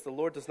says this: the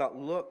Lord does not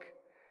look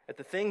at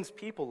the things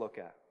people look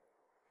at.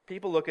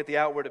 People look at the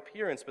outward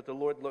appearance, but the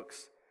Lord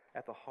looks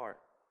at the heart.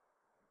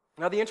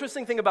 Now, the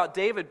interesting thing about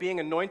David being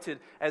anointed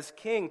as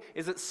king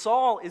is that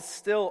Saul is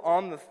still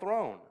on the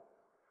throne.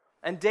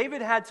 And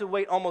David had to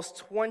wait almost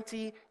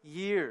 20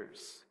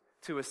 years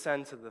to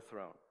ascend to the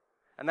throne.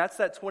 And that's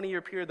that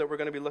 20-year period that we're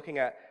going to be looking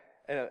at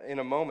in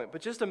a moment.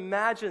 But just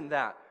imagine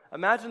that.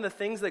 Imagine the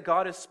things that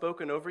God has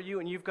spoken over you,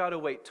 and you've got to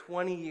wait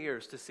 20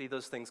 years to see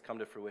those things come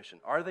to fruition.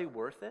 Are they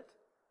worth it?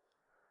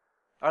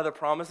 Are the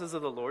promises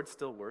of the Lord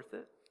still worth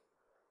it?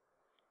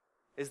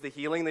 Is the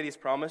healing that He's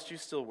promised you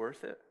still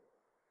worth it?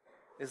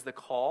 Is the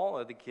call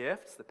or the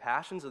gifts, the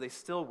passions, are they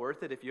still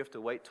worth it if you have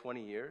to wait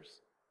 20 years?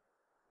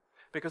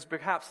 Because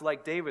perhaps,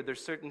 like David,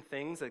 there's certain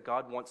things that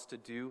God wants to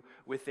do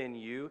within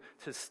you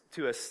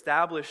to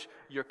establish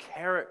your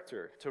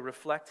character, to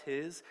reflect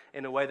His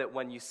in a way that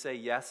when you say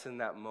yes in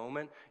that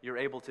moment, you're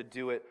able to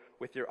do it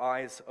with your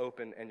eyes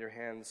open and your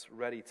hands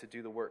ready to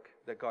do the work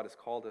that God has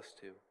called us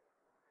to.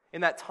 In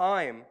that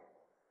time,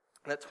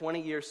 that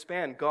 20-year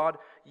span, God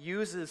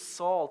uses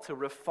Saul to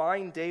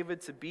refine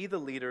David to be the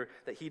leader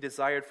that He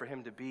desired for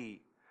him to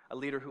be, a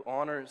leader who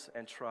honors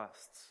and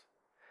trusts.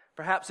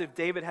 Perhaps if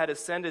David had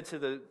ascended to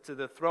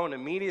the throne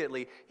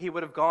immediately, he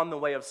would have gone the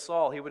way of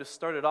Saul. He would have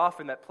started off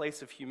in that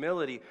place of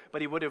humility,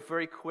 but he would have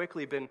very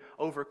quickly been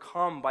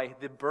overcome by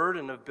the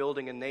burden of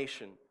building a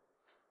nation,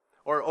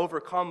 or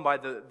overcome by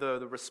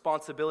the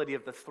responsibility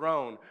of the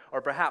throne,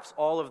 or perhaps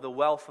all of the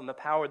wealth and the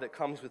power that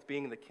comes with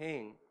being the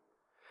king.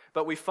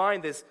 But we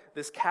find this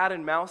cat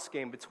and mouse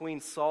game between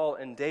Saul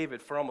and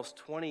David for almost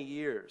 20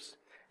 years,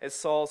 as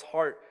Saul's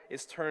heart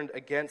is turned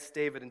against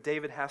David, and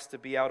David has to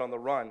be out on the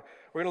run.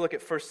 We're going to look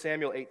at 1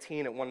 Samuel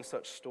 18 at one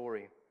such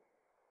story.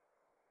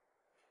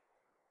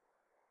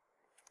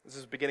 This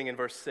is beginning in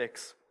verse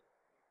 6.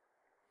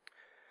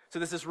 So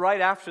this is right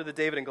after the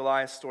David and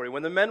Goliath story.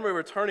 When the men were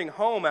returning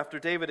home after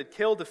David had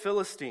killed the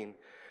Philistine,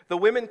 the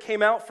women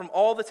came out from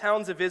all the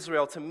towns of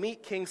Israel to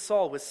meet King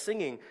Saul with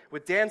singing,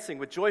 with dancing,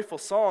 with joyful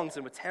songs,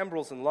 and with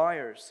timbrels and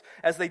lyres.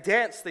 As they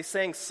danced, they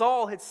sang,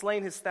 "Saul had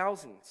slain his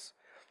thousands,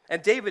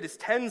 and David his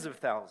tens of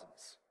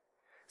thousands."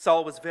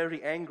 Saul was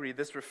very angry.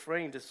 This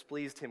refrain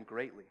displeased him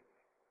greatly.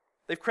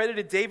 They've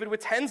credited David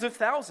with tens of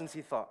thousands,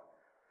 he thought,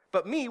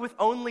 but me with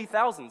only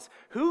thousands.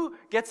 Who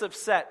gets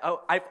upset?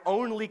 Oh, I've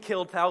only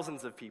killed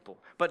thousands of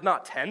people, but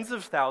not tens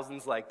of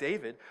thousands like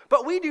David.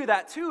 But we do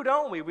that too,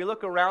 don't we? We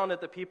look around at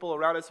the people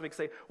around us and we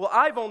say, well,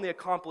 I've only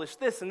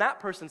accomplished this, and that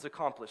person's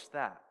accomplished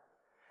that.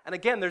 And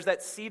again, there's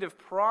that seed of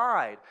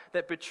pride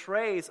that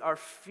betrays our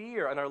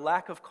fear and our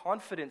lack of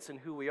confidence in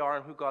who we are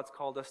and who God's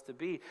called us to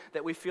be,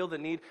 that we feel the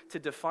need to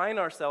define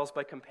ourselves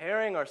by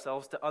comparing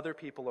ourselves to other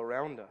people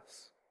around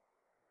us.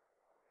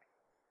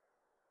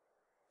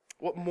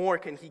 What more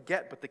can he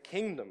get but the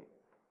kingdom?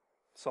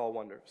 Saul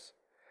wonders.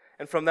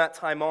 And from that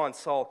time on,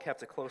 Saul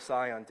kept a close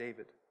eye on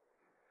David.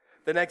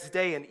 The next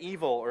day, an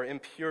evil or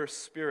impure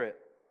spirit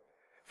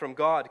from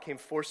God came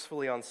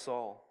forcefully on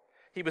Saul.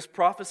 He was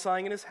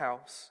prophesying in his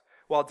house,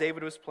 while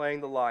David was playing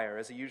the lyre,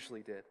 as he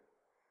usually did.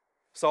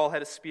 Saul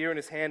had a spear in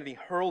his hand, and he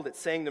hurled it,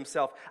 saying to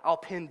himself, "I'll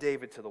pin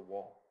David to the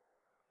wall."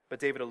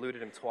 But David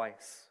eluded him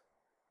twice.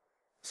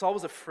 Saul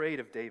was afraid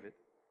of David,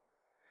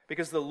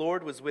 because the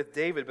Lord was with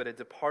David, but had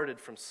departed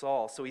from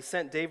Saul. So he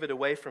sent David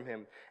away from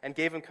him, and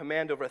gave him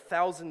command over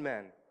 1,000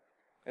 men.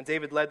 And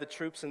David led the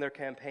troops in their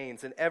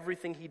campaigns. In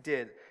everything he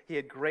did, he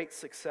had great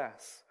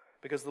success,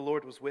 because the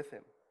Lord was with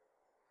him.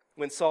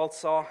 When Saul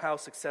saw how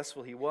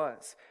successful he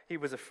was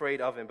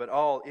afraid of him, but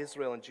all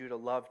Israel and Judah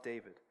loved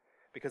David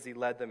because he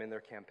led them in their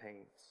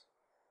campaigns.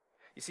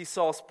 You see,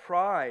 Saul's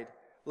pride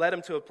led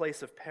him to a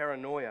place of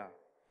paranoia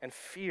and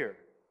fear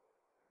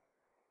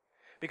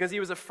because he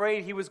was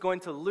afraid he was going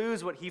to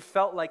lose what he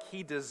felt like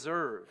he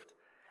deserved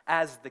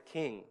as the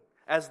king,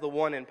 as the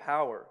one in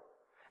power.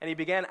 And he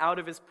began out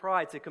of his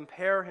pride to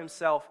compare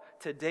himself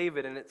to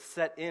David, and it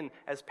set in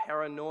as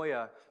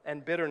paranoia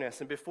and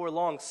bitterness. And before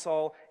long,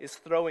 Saul is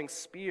throwing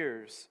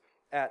spears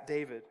at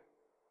David.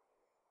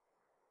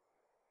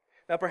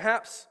 Now,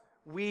 perhaps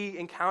we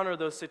encounter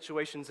those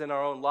situations in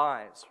our own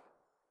lives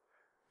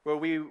where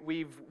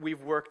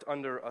we've worked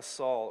under a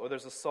Saul, or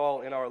there's a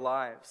Saul in our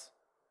lives.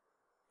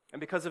 And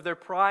because of their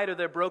pride or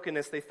their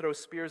brokenness, they throw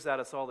spears at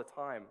us all the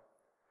time.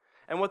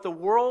 And what the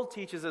world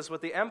teaches us,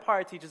 what the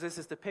empire teaches us,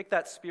 is to pick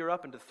that spear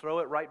up and to throw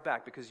it right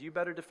back, because you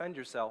better defend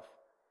yourself.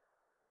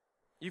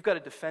 You've got to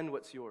defend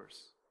what's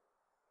yours.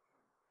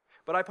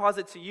 But I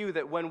posit to you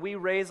that when we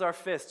raise our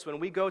fists, when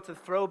we go to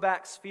throw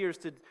back spears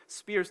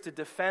to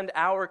defend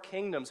our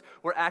kingdoms,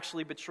 we're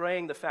actually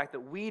betraying the fact that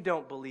we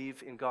don't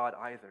believe in God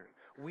either.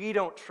 We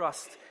don't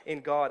trust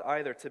in God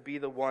either to be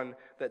the one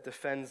that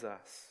defends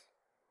us.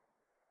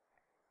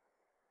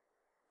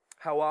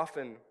 How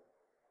often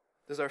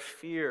does our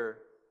fear,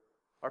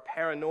 our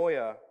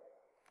paranoia,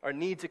 our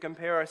need to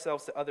compare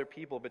ourselves to other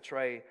people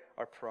betray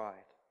our pride?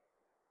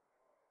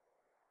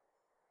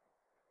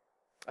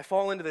 I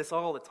fall into this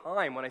all the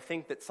time when I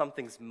think that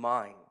something's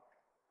mine.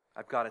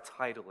 I've got a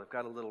title, I've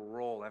got a little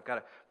role, I've got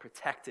to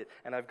protect it,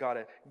 and I've got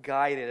to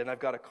guide it, and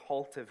I've got to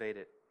cultivate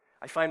it.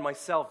 I find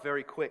myself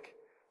very quick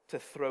to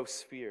throw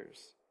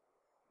spears.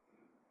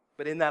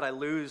 But in that I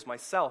lose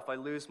myself, I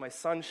lose my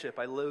sonship,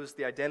 I lose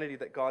the identity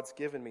that God's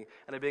given me,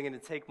 and I begin to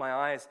take my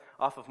eyes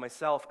off of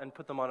myself and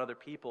put them on other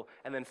people,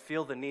 and then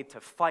feel the need to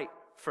fight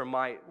for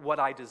what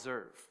I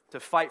deserve, to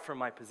fight for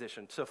my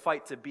position, to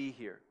fight to be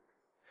here.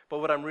 But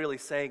what I'm really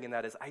saying in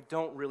that is I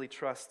don't really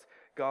trust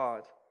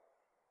God.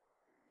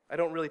 I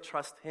don't really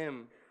trust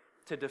Him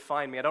to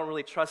define me. I don't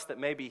really trust that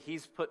maybe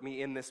He's put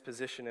me in this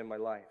position in my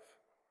life.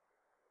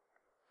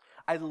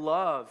 I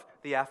love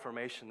the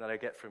affirmation that I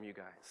get from you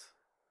guys.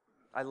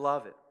 I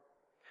love it.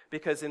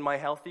 Because in my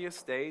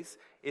healthiest days,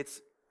 it's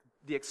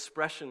the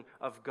expression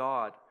of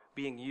God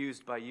being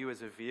used by you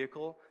as a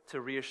vehicle to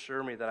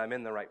reassure me that I'm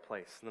in the right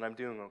place and that I'm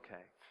doing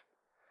okay.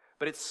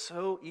 But it's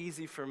so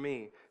easy for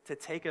me to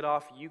take it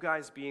off you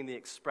guys being the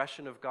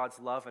expression of God's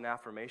love and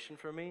affirmation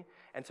for me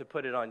and to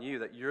put it on you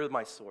that you're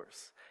my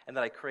source and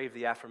that I crave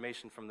the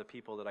affirmation from the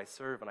people that I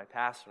serve and I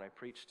pastor and I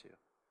preach to.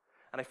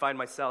 And I find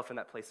myself in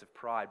that place of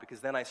pride because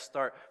then I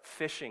start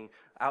fishing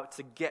out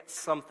to get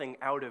something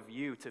out of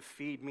you to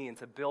feed me and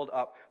to build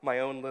up my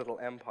own little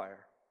empire.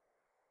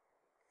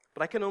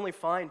 But I can only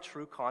find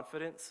true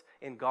confidence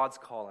in God's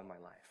call in my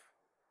life,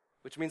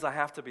 which means I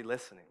have to be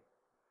listening.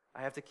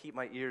 I have to keep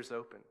my ears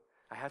open.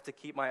 I have to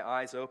keep my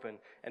eyes open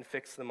and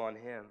fix them on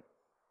Him.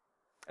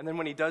 And then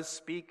when He does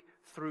speak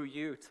through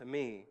you to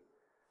me,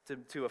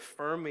 to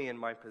affirm me in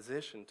my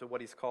position, to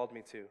what He's called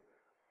me to,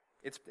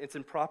 it's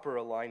in proper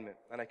alignment,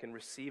 and I can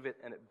receive it,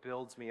 and it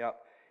builds me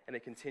up, and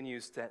it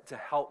continues to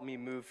help me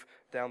move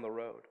down the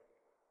road.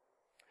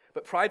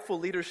 But prideful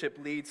leadership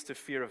leads to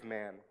fear of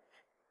man.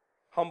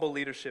 Humble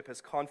leadership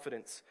has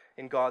confidence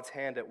in God's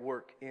hand at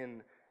work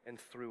in and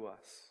through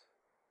us.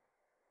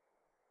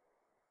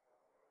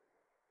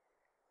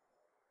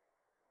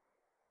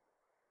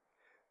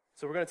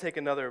 So we're going to take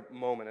another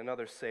moment,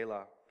 another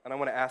Selah, and I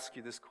want to ask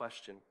you this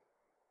question.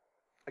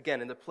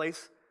 Again, in the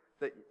place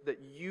that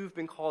you've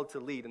been called to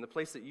lead, in the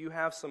place that you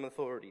have some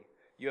authority,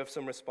 you have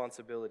some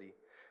responsibility,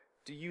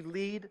 do you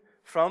lead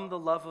from the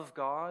love of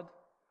God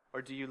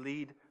or do you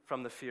lead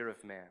from the fear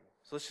of man?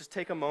 So let's just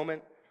take a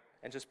moment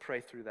and just pray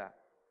through that.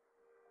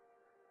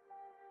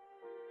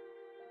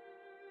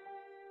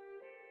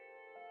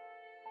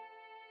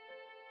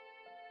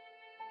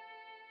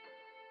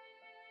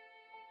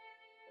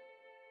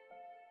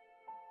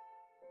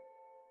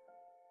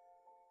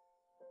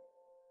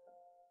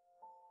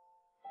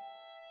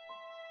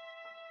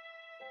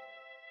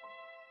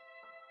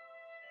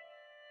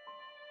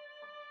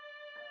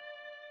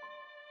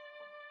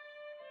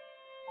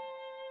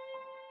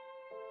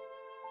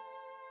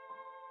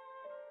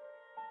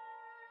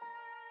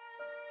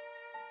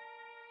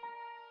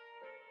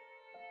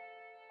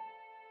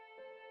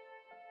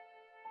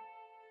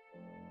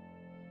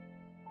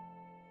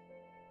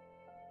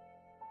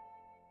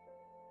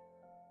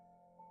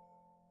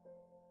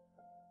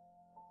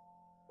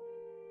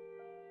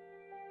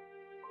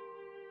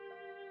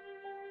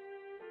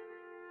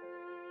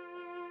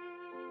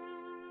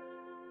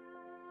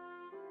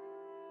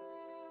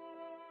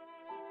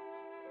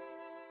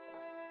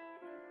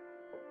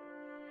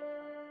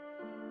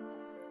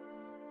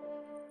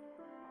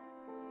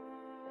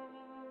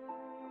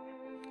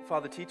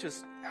 Father, teach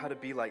us how to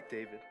be like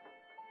David,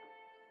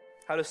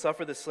 how to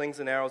suffer the slings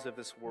and arrows of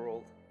this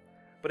world,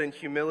 but in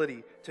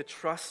humility to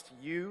trust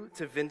you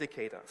to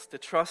vindicate us, to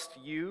trust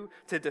you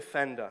to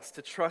defend us,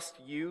 to trust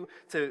you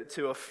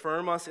to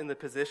affirm us in the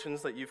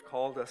positions that you've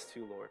called us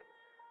to, Lord.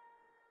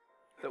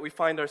 That we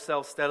find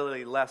ourselves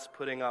steadily less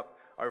putting up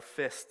our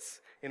fists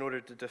in order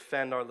to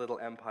defend our little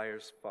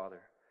empires,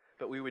 Father,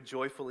 but we would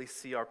joyfully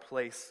see our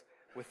place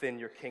within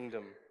your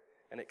kingdom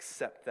and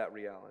accept that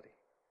reality.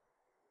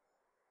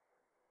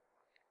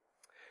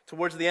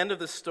 Towards the end of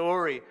the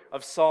story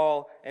of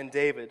Saul and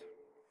David,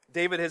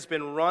 David has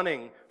been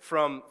running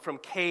from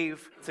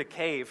cave to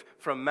cave,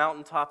 from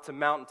mountaintop to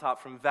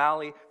mountaintop, from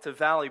valley to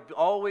valley,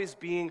 always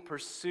being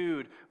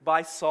pursued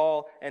by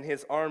Saul and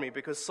his army,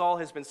 because Saul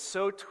has been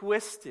so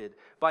twisted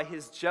by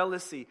his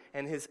jealousy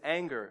and his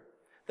anger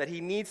that he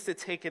needs to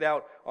take it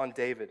out on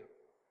David.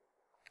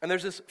 And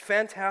there's this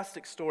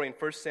fantastic story in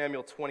 1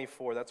 Samuel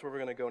 24. That's where we're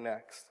going to go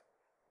next.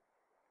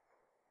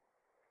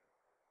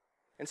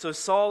 And so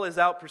Saul is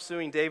out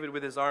pursuing David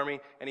with his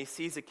army, and he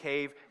sees a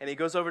cave, and he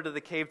goes over to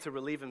the cave to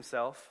relieve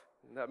himself.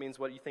 That means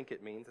what you think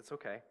it means. It's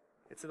okay.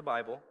 It's in the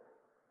Bible.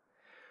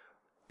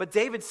 But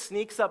David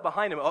sneaks up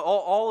behind him.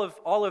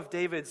 All of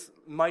David's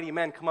mighty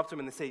men come up to him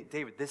and they say,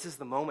 David, this is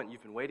the moment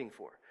you've been waiting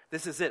for.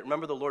 This is it.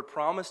 Remember, the Lord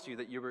promised you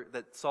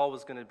that Saul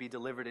was going to be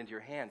delivered into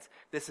your hands.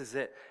 This is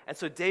it. And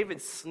so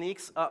David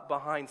sneaks up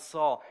behind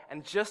Saul,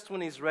 and just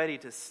when he's ready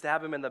to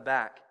stab him in the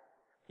back,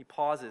 he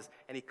pauses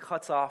and he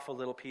cuts off a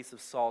little piece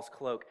of Saul's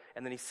cloak,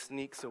 and then he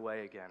sneaks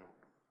away again.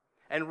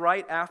 And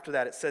right after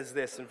that, it says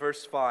this in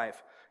verse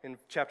 5 in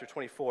chapter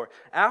 24.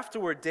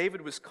 Afterward,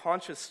 David was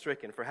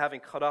conscience-stricken for having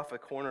cut off a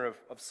corner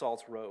of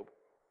Saul's robe.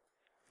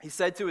 He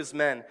said to his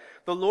men,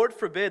 "The Lord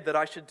forbid that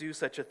I should do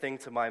such a thing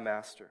to my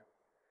master,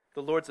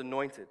 the Lord's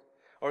anointed,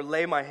 or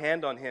lay my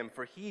hand on him,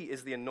 for he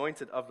is the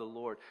anointed of the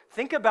Lord."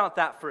 Think about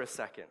that for a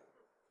second,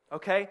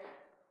 okay?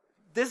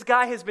 This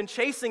guy has been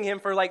chasing him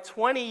for like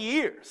 20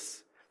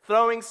 years.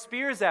 Throwing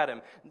spears at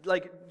him,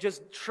 like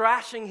just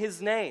trashing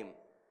his name,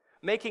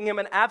 making him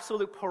an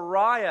absolute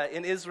pariah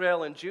in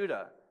Israel and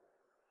Judah.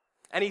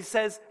 And he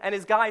says, and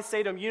his guys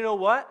say to him, you know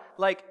what?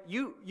 Like,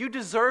 you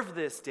deserve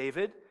this,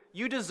 David.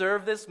 You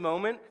deserve this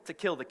moment to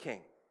kill the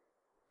king.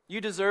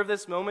 You deserve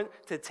this moment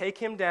to take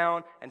him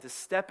down and to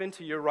step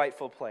into your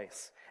rightful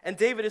place. And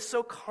David is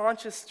so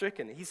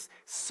conscience-stricken. He's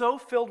so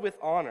filled with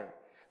honor.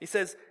 He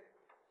says,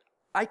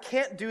 I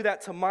can't do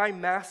that to my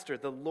master,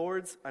 the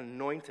Lord's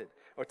anointed,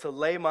 or to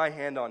lay my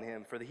hand on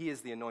him, for he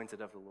is the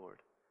anointed of the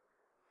Lord.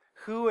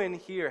 Who in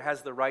here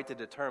has the right to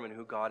determine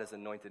who God has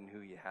anointed and who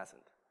he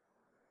hasn't?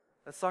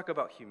 Let's talk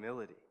about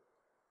humility.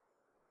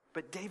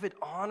 But David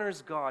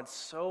honors God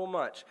so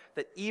much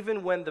that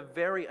even when the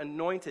very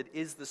anointed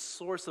is the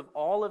source of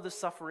all of the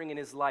suffering in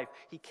his life,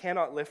 he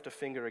cannot lift a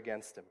finger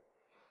against him.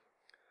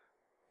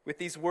 With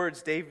these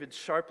words, David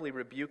sharply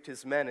rebuked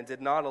his men and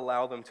did not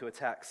allow them to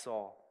attack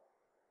Saul.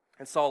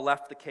 And Saul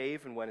left the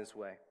cave and went his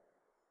way.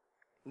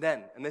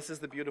 Then, and this is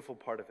the beautiful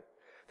part of it,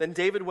 then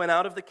David went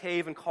out of the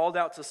cave and called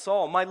out to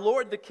Saul, "My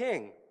lord the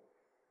king."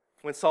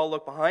 When Saul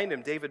looked behind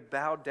him, David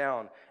bowed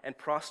down and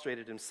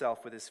prostrated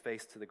himself with his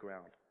face to the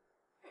ground.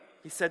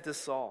 He said to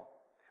Saul,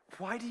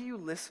 "Why do you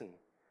listen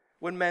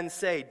when men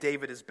say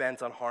David is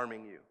bent on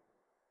harming you?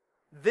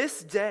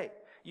 This day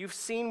you've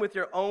seen with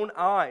your own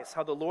eyes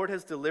how the Lord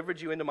has delivered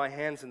you into my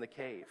hands in the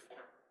cave.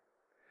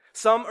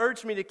 Some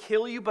urged me to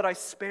kill you, but I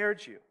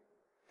spared you.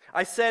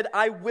 I said,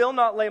 I will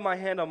not lay my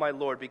hand on my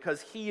Lord,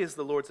 because he is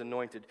the Lord's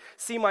anointed.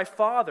 See, my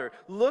father,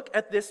 look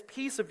at this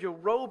piece of your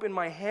robe in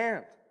my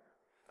hand.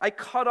 I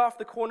cut off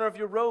the corner of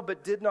your robe,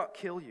 but did not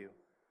kill you.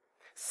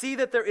 See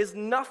that there is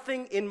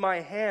nothing in my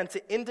hand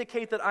to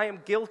indicate that I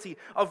am guilty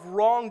of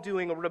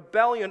wrongdoing or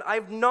rebellion. I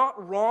have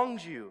not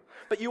wronged you,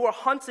 but you are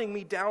hunting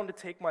me down to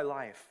take my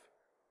life.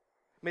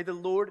 May the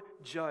Lord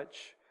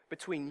judge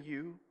between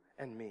you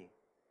and me.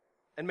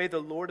 And may the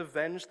Lord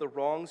avenge the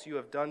wrongs you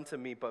have done to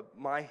me, but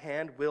my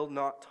hand will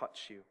not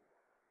touch you.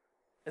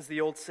 As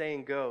the old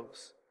saying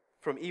goes,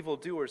 from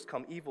evildoers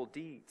come evil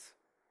deeds,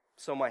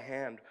 so my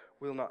hand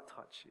will not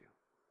touch you."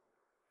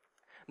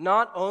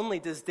 Not only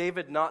does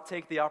David not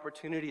take the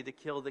opportunity to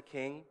kill the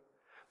king,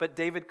 but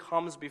David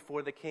comes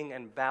before the king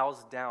and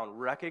bows down,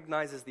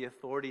 recognizes the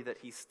authority that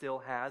he still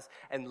has,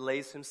 and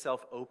lays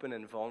himself open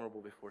and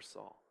vulnerable before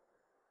Saul.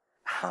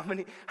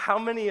 How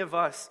many of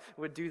us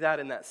would do that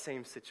in that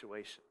same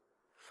situation?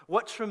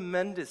 What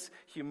tremendous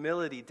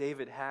humility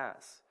David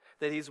has,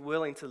 that he's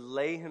willing to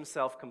lay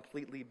himself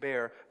completely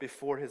bare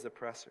before his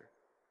oppressor.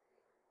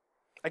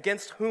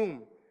 Against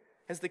whom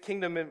has the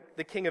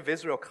king of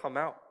Israel come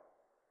out?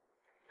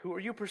 Who are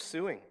you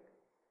pursuing?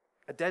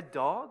 A dead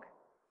dog?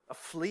 A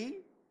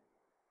flea?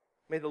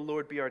 May the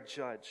Lord be our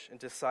judge and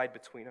decide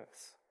between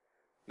us.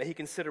 May he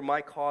consider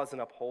my cause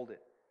and uphold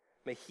it.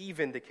 May he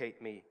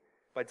vindicate me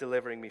by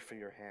delivering me from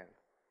your hand.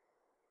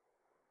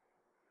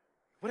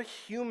 What a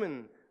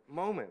human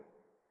moment.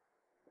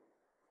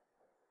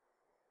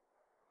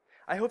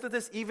 I hope that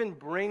this even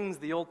brings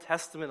the Old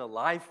Testament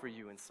alive for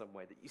you in some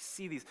way, that you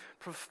see these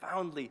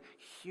profoundly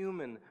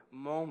human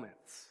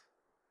moments.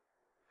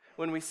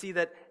 When we see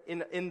that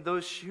in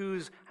those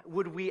shoes,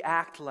 would we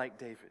act like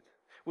David?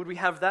 Would we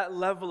have that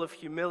level of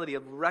humility,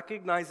 of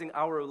recognizing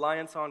our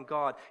reliance on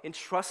God, in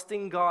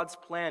trusting God's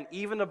plan,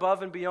 even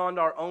above and beyond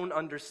our own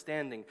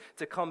understanding,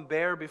 to come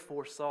bare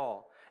before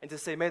Saul and to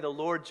say, may the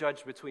Lord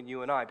judge between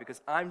you and I,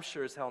 because I'm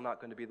sure as hell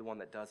not going to be the one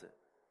that does it.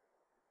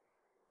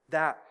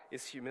 That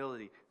is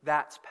humility.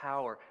 That's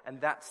power. And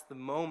that's the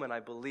moment, I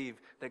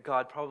believe, that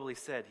God probably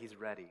said he's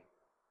ready.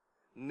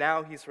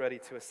 Now he's ready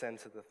to ascend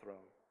to the throne.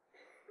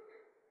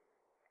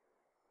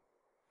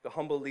 The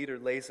humble leader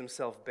lays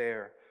himself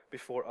bare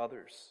before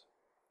others,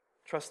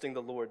 trusting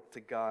the Lord to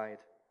guide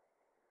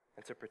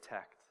and to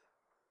protect.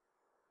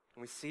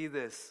 And we see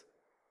this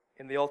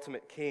in the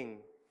ultimate King,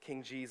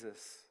 King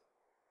Jesus,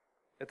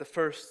 that the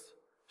first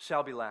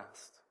shall be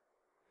last,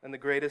 and the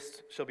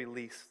greatest shall be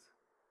least.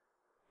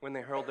 When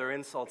they hurled their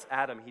insults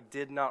at him, he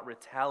did not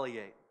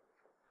retaliate.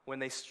 When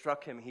they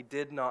struck him, he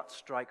did not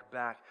strike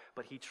back,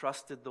 but he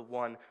trusted the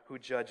one who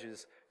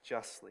judges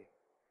justly.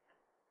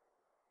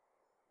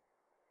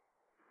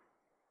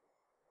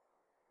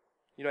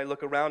 You know, I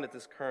look around at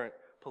this current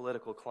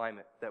political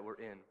climate that we're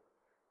in,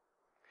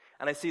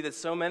 and I see that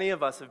so many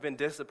of us have been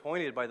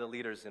disappointed by the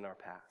leaders in our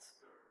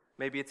past.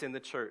 Maybe it's in the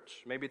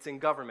church, maybe it's in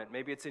government,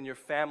 maybe it's in your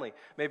family,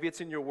 maybe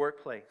it's in your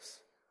workplace.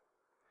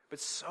 But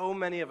so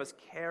many of us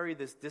carry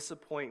this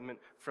disappointment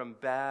from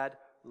bad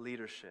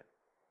leadership.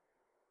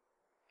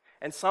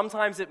 And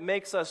sometimes it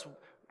makes us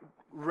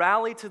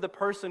rally to the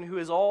person who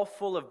is all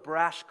full of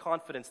brash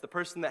confidence, the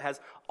person that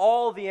has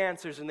all the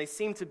answers, and they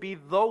seem to be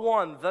the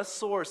one, the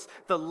source,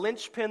 the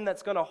linchpin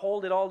that's going to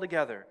hold it all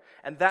together.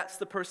 And that's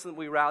the person that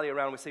we rally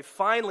around. We say,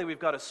 finally, we've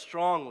got a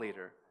strong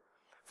leader.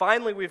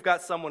 Finally, we've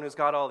got someone who's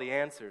got all the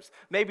answers.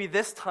 Maybe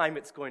this time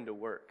it's going to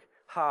work.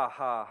 Ha,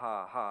 ha,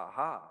 ha, ha,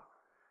 ha.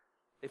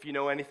 If you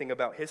know anything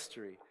about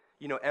history,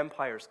 you know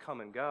empires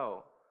come and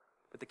go,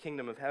 but the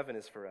kingdom of heaven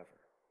is forever.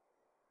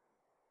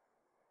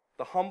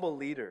 The humble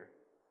leader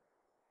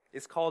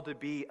is called to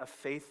be a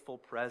faithful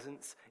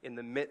presence in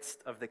the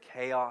midst of the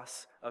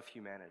chaos of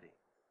humanity.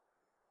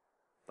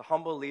 The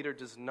humble leader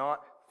does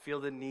not feel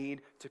the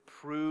need to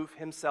prove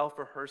himself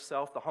or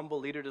herself. The humble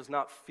leader does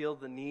not feel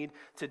the need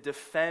to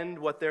defend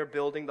what they're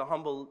building. The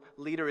humble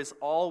leader is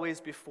always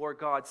before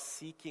God,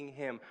 seeking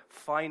Him,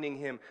 finding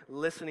Him,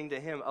 listening to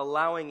Him,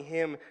 allowing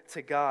Him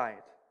to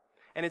guide.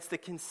 And it's the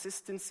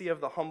consistency of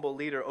the humble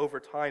leader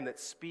over time that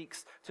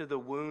speaks to the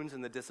wounds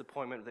and the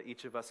disappointment that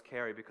each of us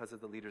carry because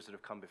of the leaders that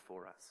have come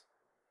before us.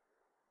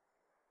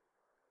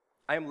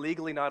 I am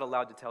legally not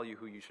allowed to tell you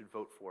who you should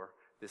vote for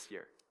this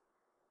year.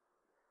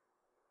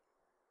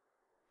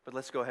 But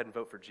let's go ahead and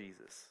vote for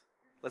Jesus.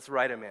 Let's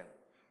write Him in.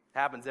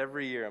 Happens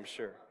every year, I'm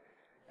sure.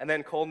 And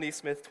then Cole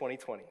Neesmith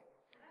 2020.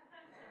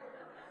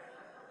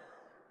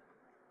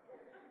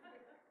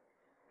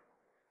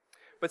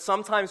 But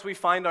sometimes we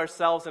find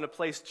ourselves in a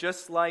place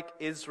just like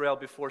Israel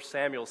before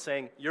Samuel,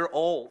 saying, "You're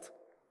old.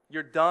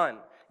 You're done.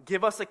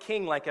 Give us a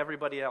king like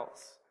everybody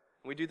else."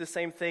 And we do the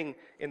same thing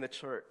in the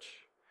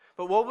church.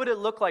 But what would it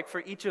look like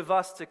for each of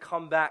us to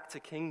come back to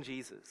King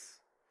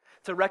Jesus?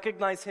 To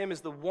recognize Him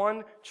as the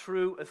one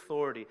true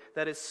authority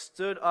that has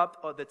stood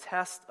up the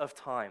test of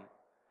time.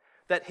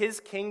 That His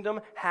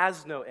kingdom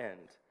has no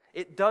end.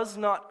 It does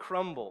not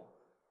crumble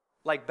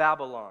like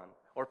Babylon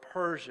or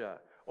Persia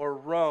or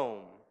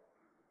Rome.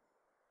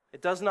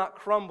 It does not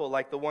crumble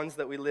like the ones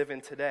that we live in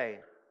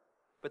today.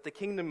 But the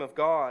kingdom of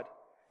God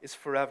is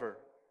forever.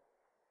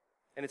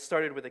 And it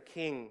started with a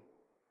king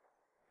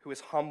who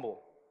is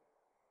humble.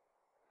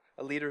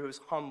 A leader who is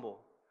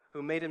humble,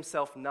 who made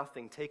himself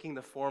nothing, taking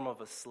the form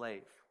of a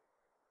slave,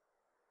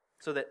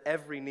 so that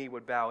every knee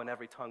would bow and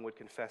every tongue would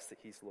confess that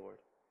He's Lord.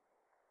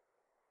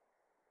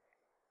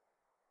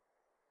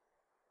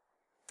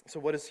 So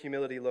what does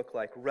humility look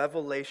like?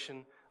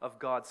 Revelation of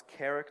God's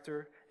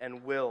character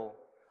and will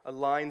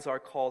aligns our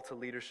call to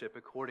leadership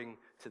according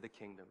to the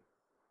kingdom.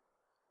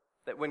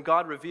 That when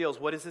God reveals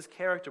what is His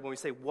character, when we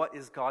say, what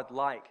is God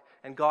like?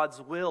 And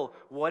God's will,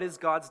 what is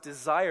God's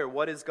desire?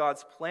 What is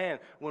God's plan?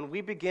 When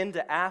we begin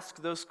to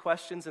ask those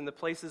questions in the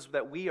places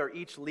that we are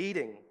each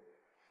leading,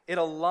 it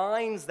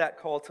aligns that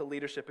call to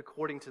leadership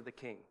according to the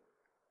King,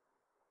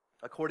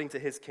 according to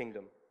His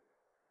kingdom.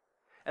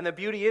 And the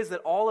beauty is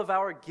that all of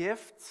our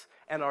gifts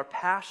and our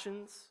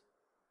passions,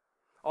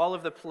 all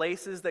of the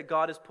places that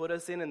God has put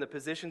us in and the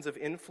positions of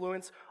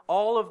influence,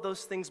 all of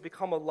those things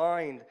become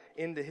aligned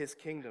into His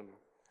kingdom.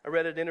 I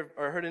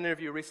heard an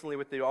interview recently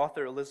with the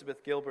author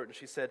Elizabeth Gilbert, and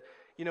she said,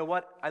 "You know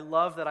what? I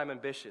love that I'm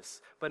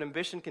ambitious, but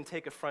ambition can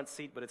take a front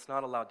seat, but it's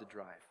not allowed to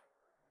drive."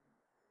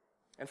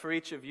 And for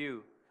each of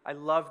you, I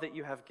love that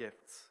you have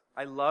gifts.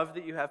 I love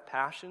that you have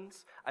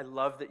passions. I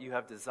love that you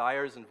have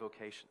desires and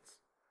vocations.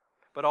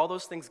 But all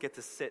those things get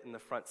to sit in the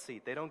front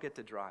seat. They don't get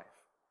to drive.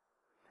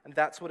 And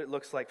that's what it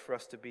looks like for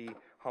us to be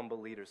humble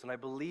leaders. And I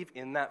believe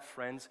in that,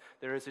 friends,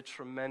 there is a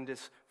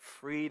tremendous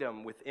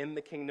freedom within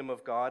the kingdom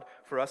of God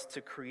for us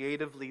to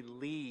creatively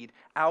lead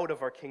out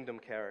of our kingdom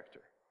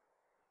character.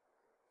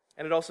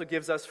 And it also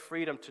gives us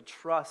freedom to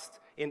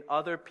trust in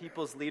other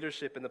people's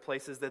leadership in the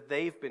places that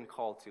they've been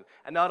called to.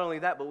 And not only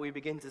that, but we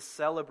begin to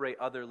celebrate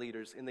other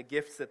leaders in the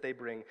gifts that they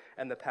bring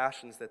and the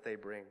passions that they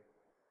bring.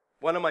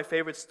 One of my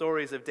favorite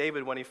stories of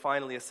David when he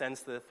finally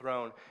ascends to the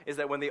throne is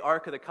that when the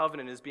Ark of the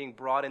Covenant is being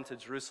brought into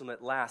Jerusalem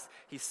at last,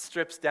 he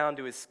strips down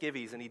to his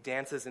skivvies and he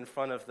dances in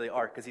front of the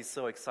Ark because he's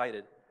so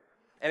excited.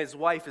 And his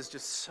wife is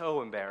just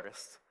so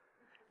embarrassed.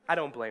 I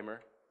don't blame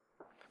her.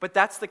 But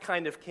that's the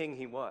kind of king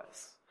he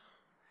was.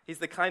 He's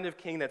the kind of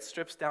king that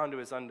strips down to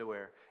his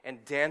underwear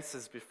and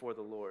dances before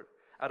the Lord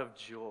out of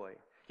joy.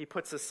 He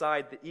puts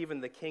aside even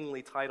the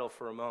kingly title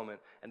for a moment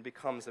and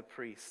becomes a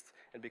priest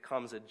and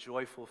becomes a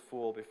joyful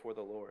fool before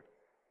the Lord.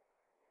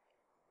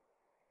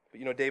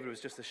 But David was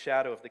just a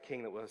shadow of the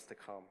king that was to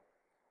come.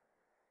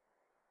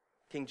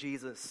 King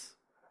Jesus.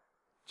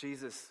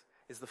 Jesus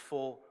is the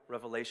full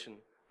revelation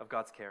of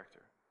God's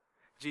character.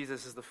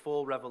 Jesus is the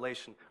full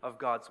revelation of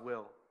God's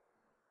will.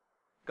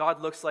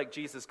 God looks like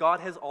Jesus. God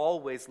has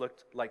always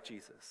looked like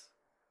Jesus.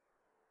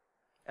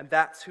 And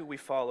that's who we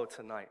follow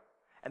tonight.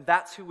 And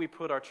that's who we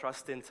put our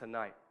trust in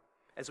tonight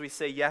as we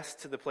say yes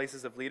to the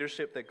places of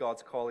leadership that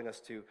God's calling us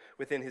to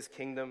within His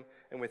kingdom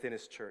and within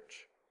His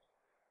church.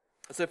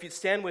 So if you'd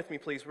stand with me,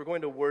 please, we're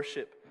going to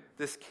worship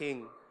this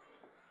king,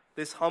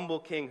 this humble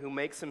king who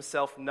makes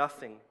himself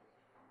nothing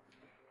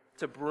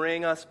to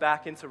bring us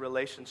back into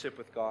relationship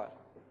with God.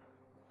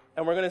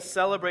 And we're going to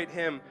celebrate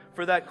Him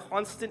for that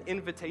constant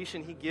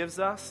invitation He gives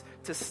us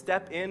to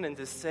step in and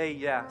to say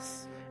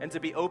yes, and to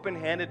be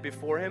open-handed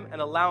before Him and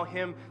allow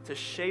Him to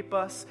shape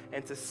us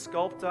and to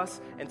sculpt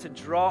us and to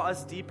draw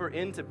us deeper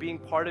into being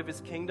part of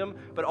His kingdom,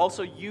 but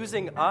also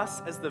using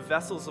us as the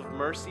vessels of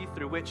mercy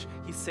through which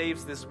He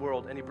saves this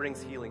world and He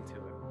brings healing to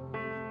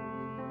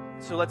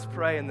it. So let's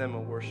pray and then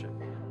we'll worship.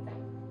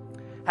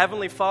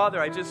 Heavenly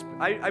Father,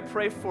 I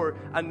pray for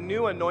a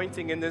new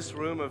anointing in this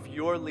room of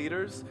your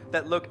leaders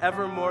that look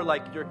ever more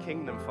like your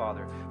kingdom,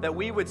 Father. That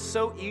we would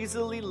so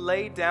easily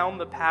lay down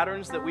the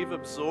patterns that we've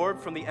absorbed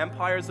from the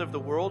empires of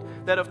the world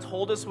that have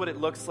told us what it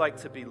looks like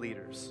to be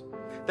leaders.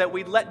 that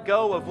we let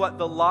go of what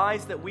the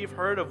lies that we've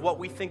heard of what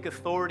we think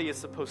authority is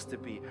supposed to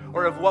be,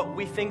 or of what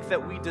we think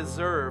that we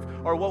deserve,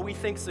 or what we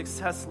think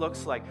success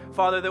looks like.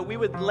 Father, that we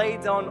would lay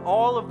down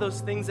all of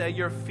those things at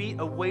your feet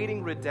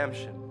awaiting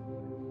redemption.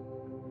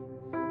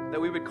 That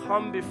we would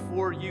come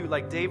before you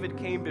like David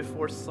came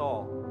before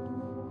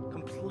Saul,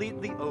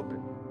 completely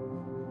open,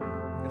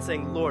 and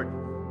saying, Lord,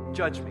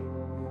 judge me.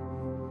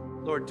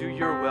 Lord, do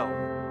your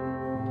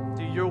will.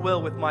 Do your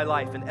will with my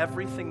life and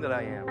everything that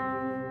I am.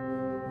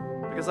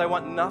 Because I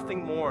want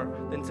nothing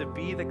more than to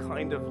be the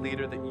kind of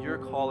leader that you're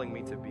calling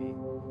me to be.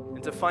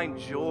 And to find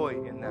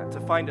joy in that, to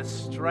find a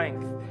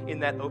strength in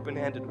that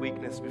open-handed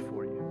weakness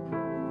before you.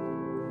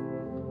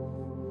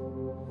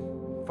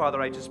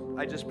 Father, I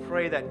just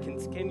pray that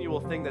continual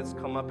thing that's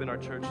come up in our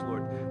church,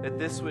 Lord, that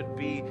this would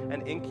be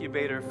an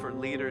incubator for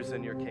leaders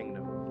in your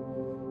kingdom.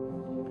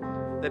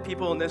 That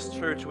people in this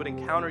church would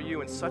encounter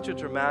you in such a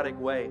dramatic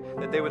way,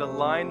 that they would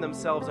align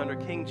themselves under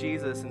King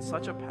Jesus in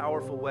such a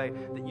powerful way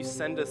that you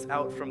send us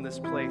out from this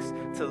place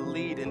to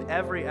lead in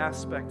every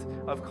aspect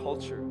of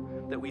culture,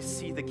 that we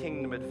see the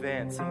kingdom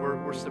advance and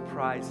we're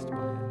surprised by it,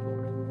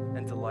 Lord,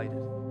 and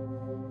delighted.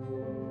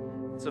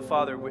 So,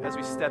 Father, as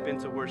we step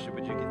into worship,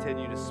 would you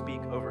continue to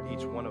speak over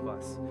each one of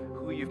us,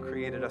 who you've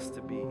created us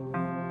to be,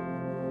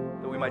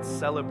 that we might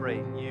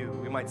celebrate you,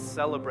 we might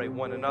celebrate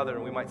one another,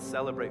 and we might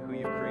celebrate who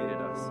you've created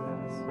us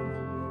as.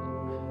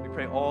 We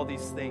pray all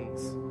these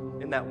things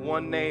in that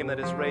one name that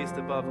is raised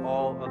above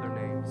all other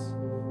names,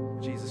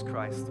 Jesus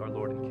Christ, our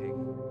Lord and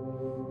King.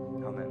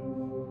 Amen.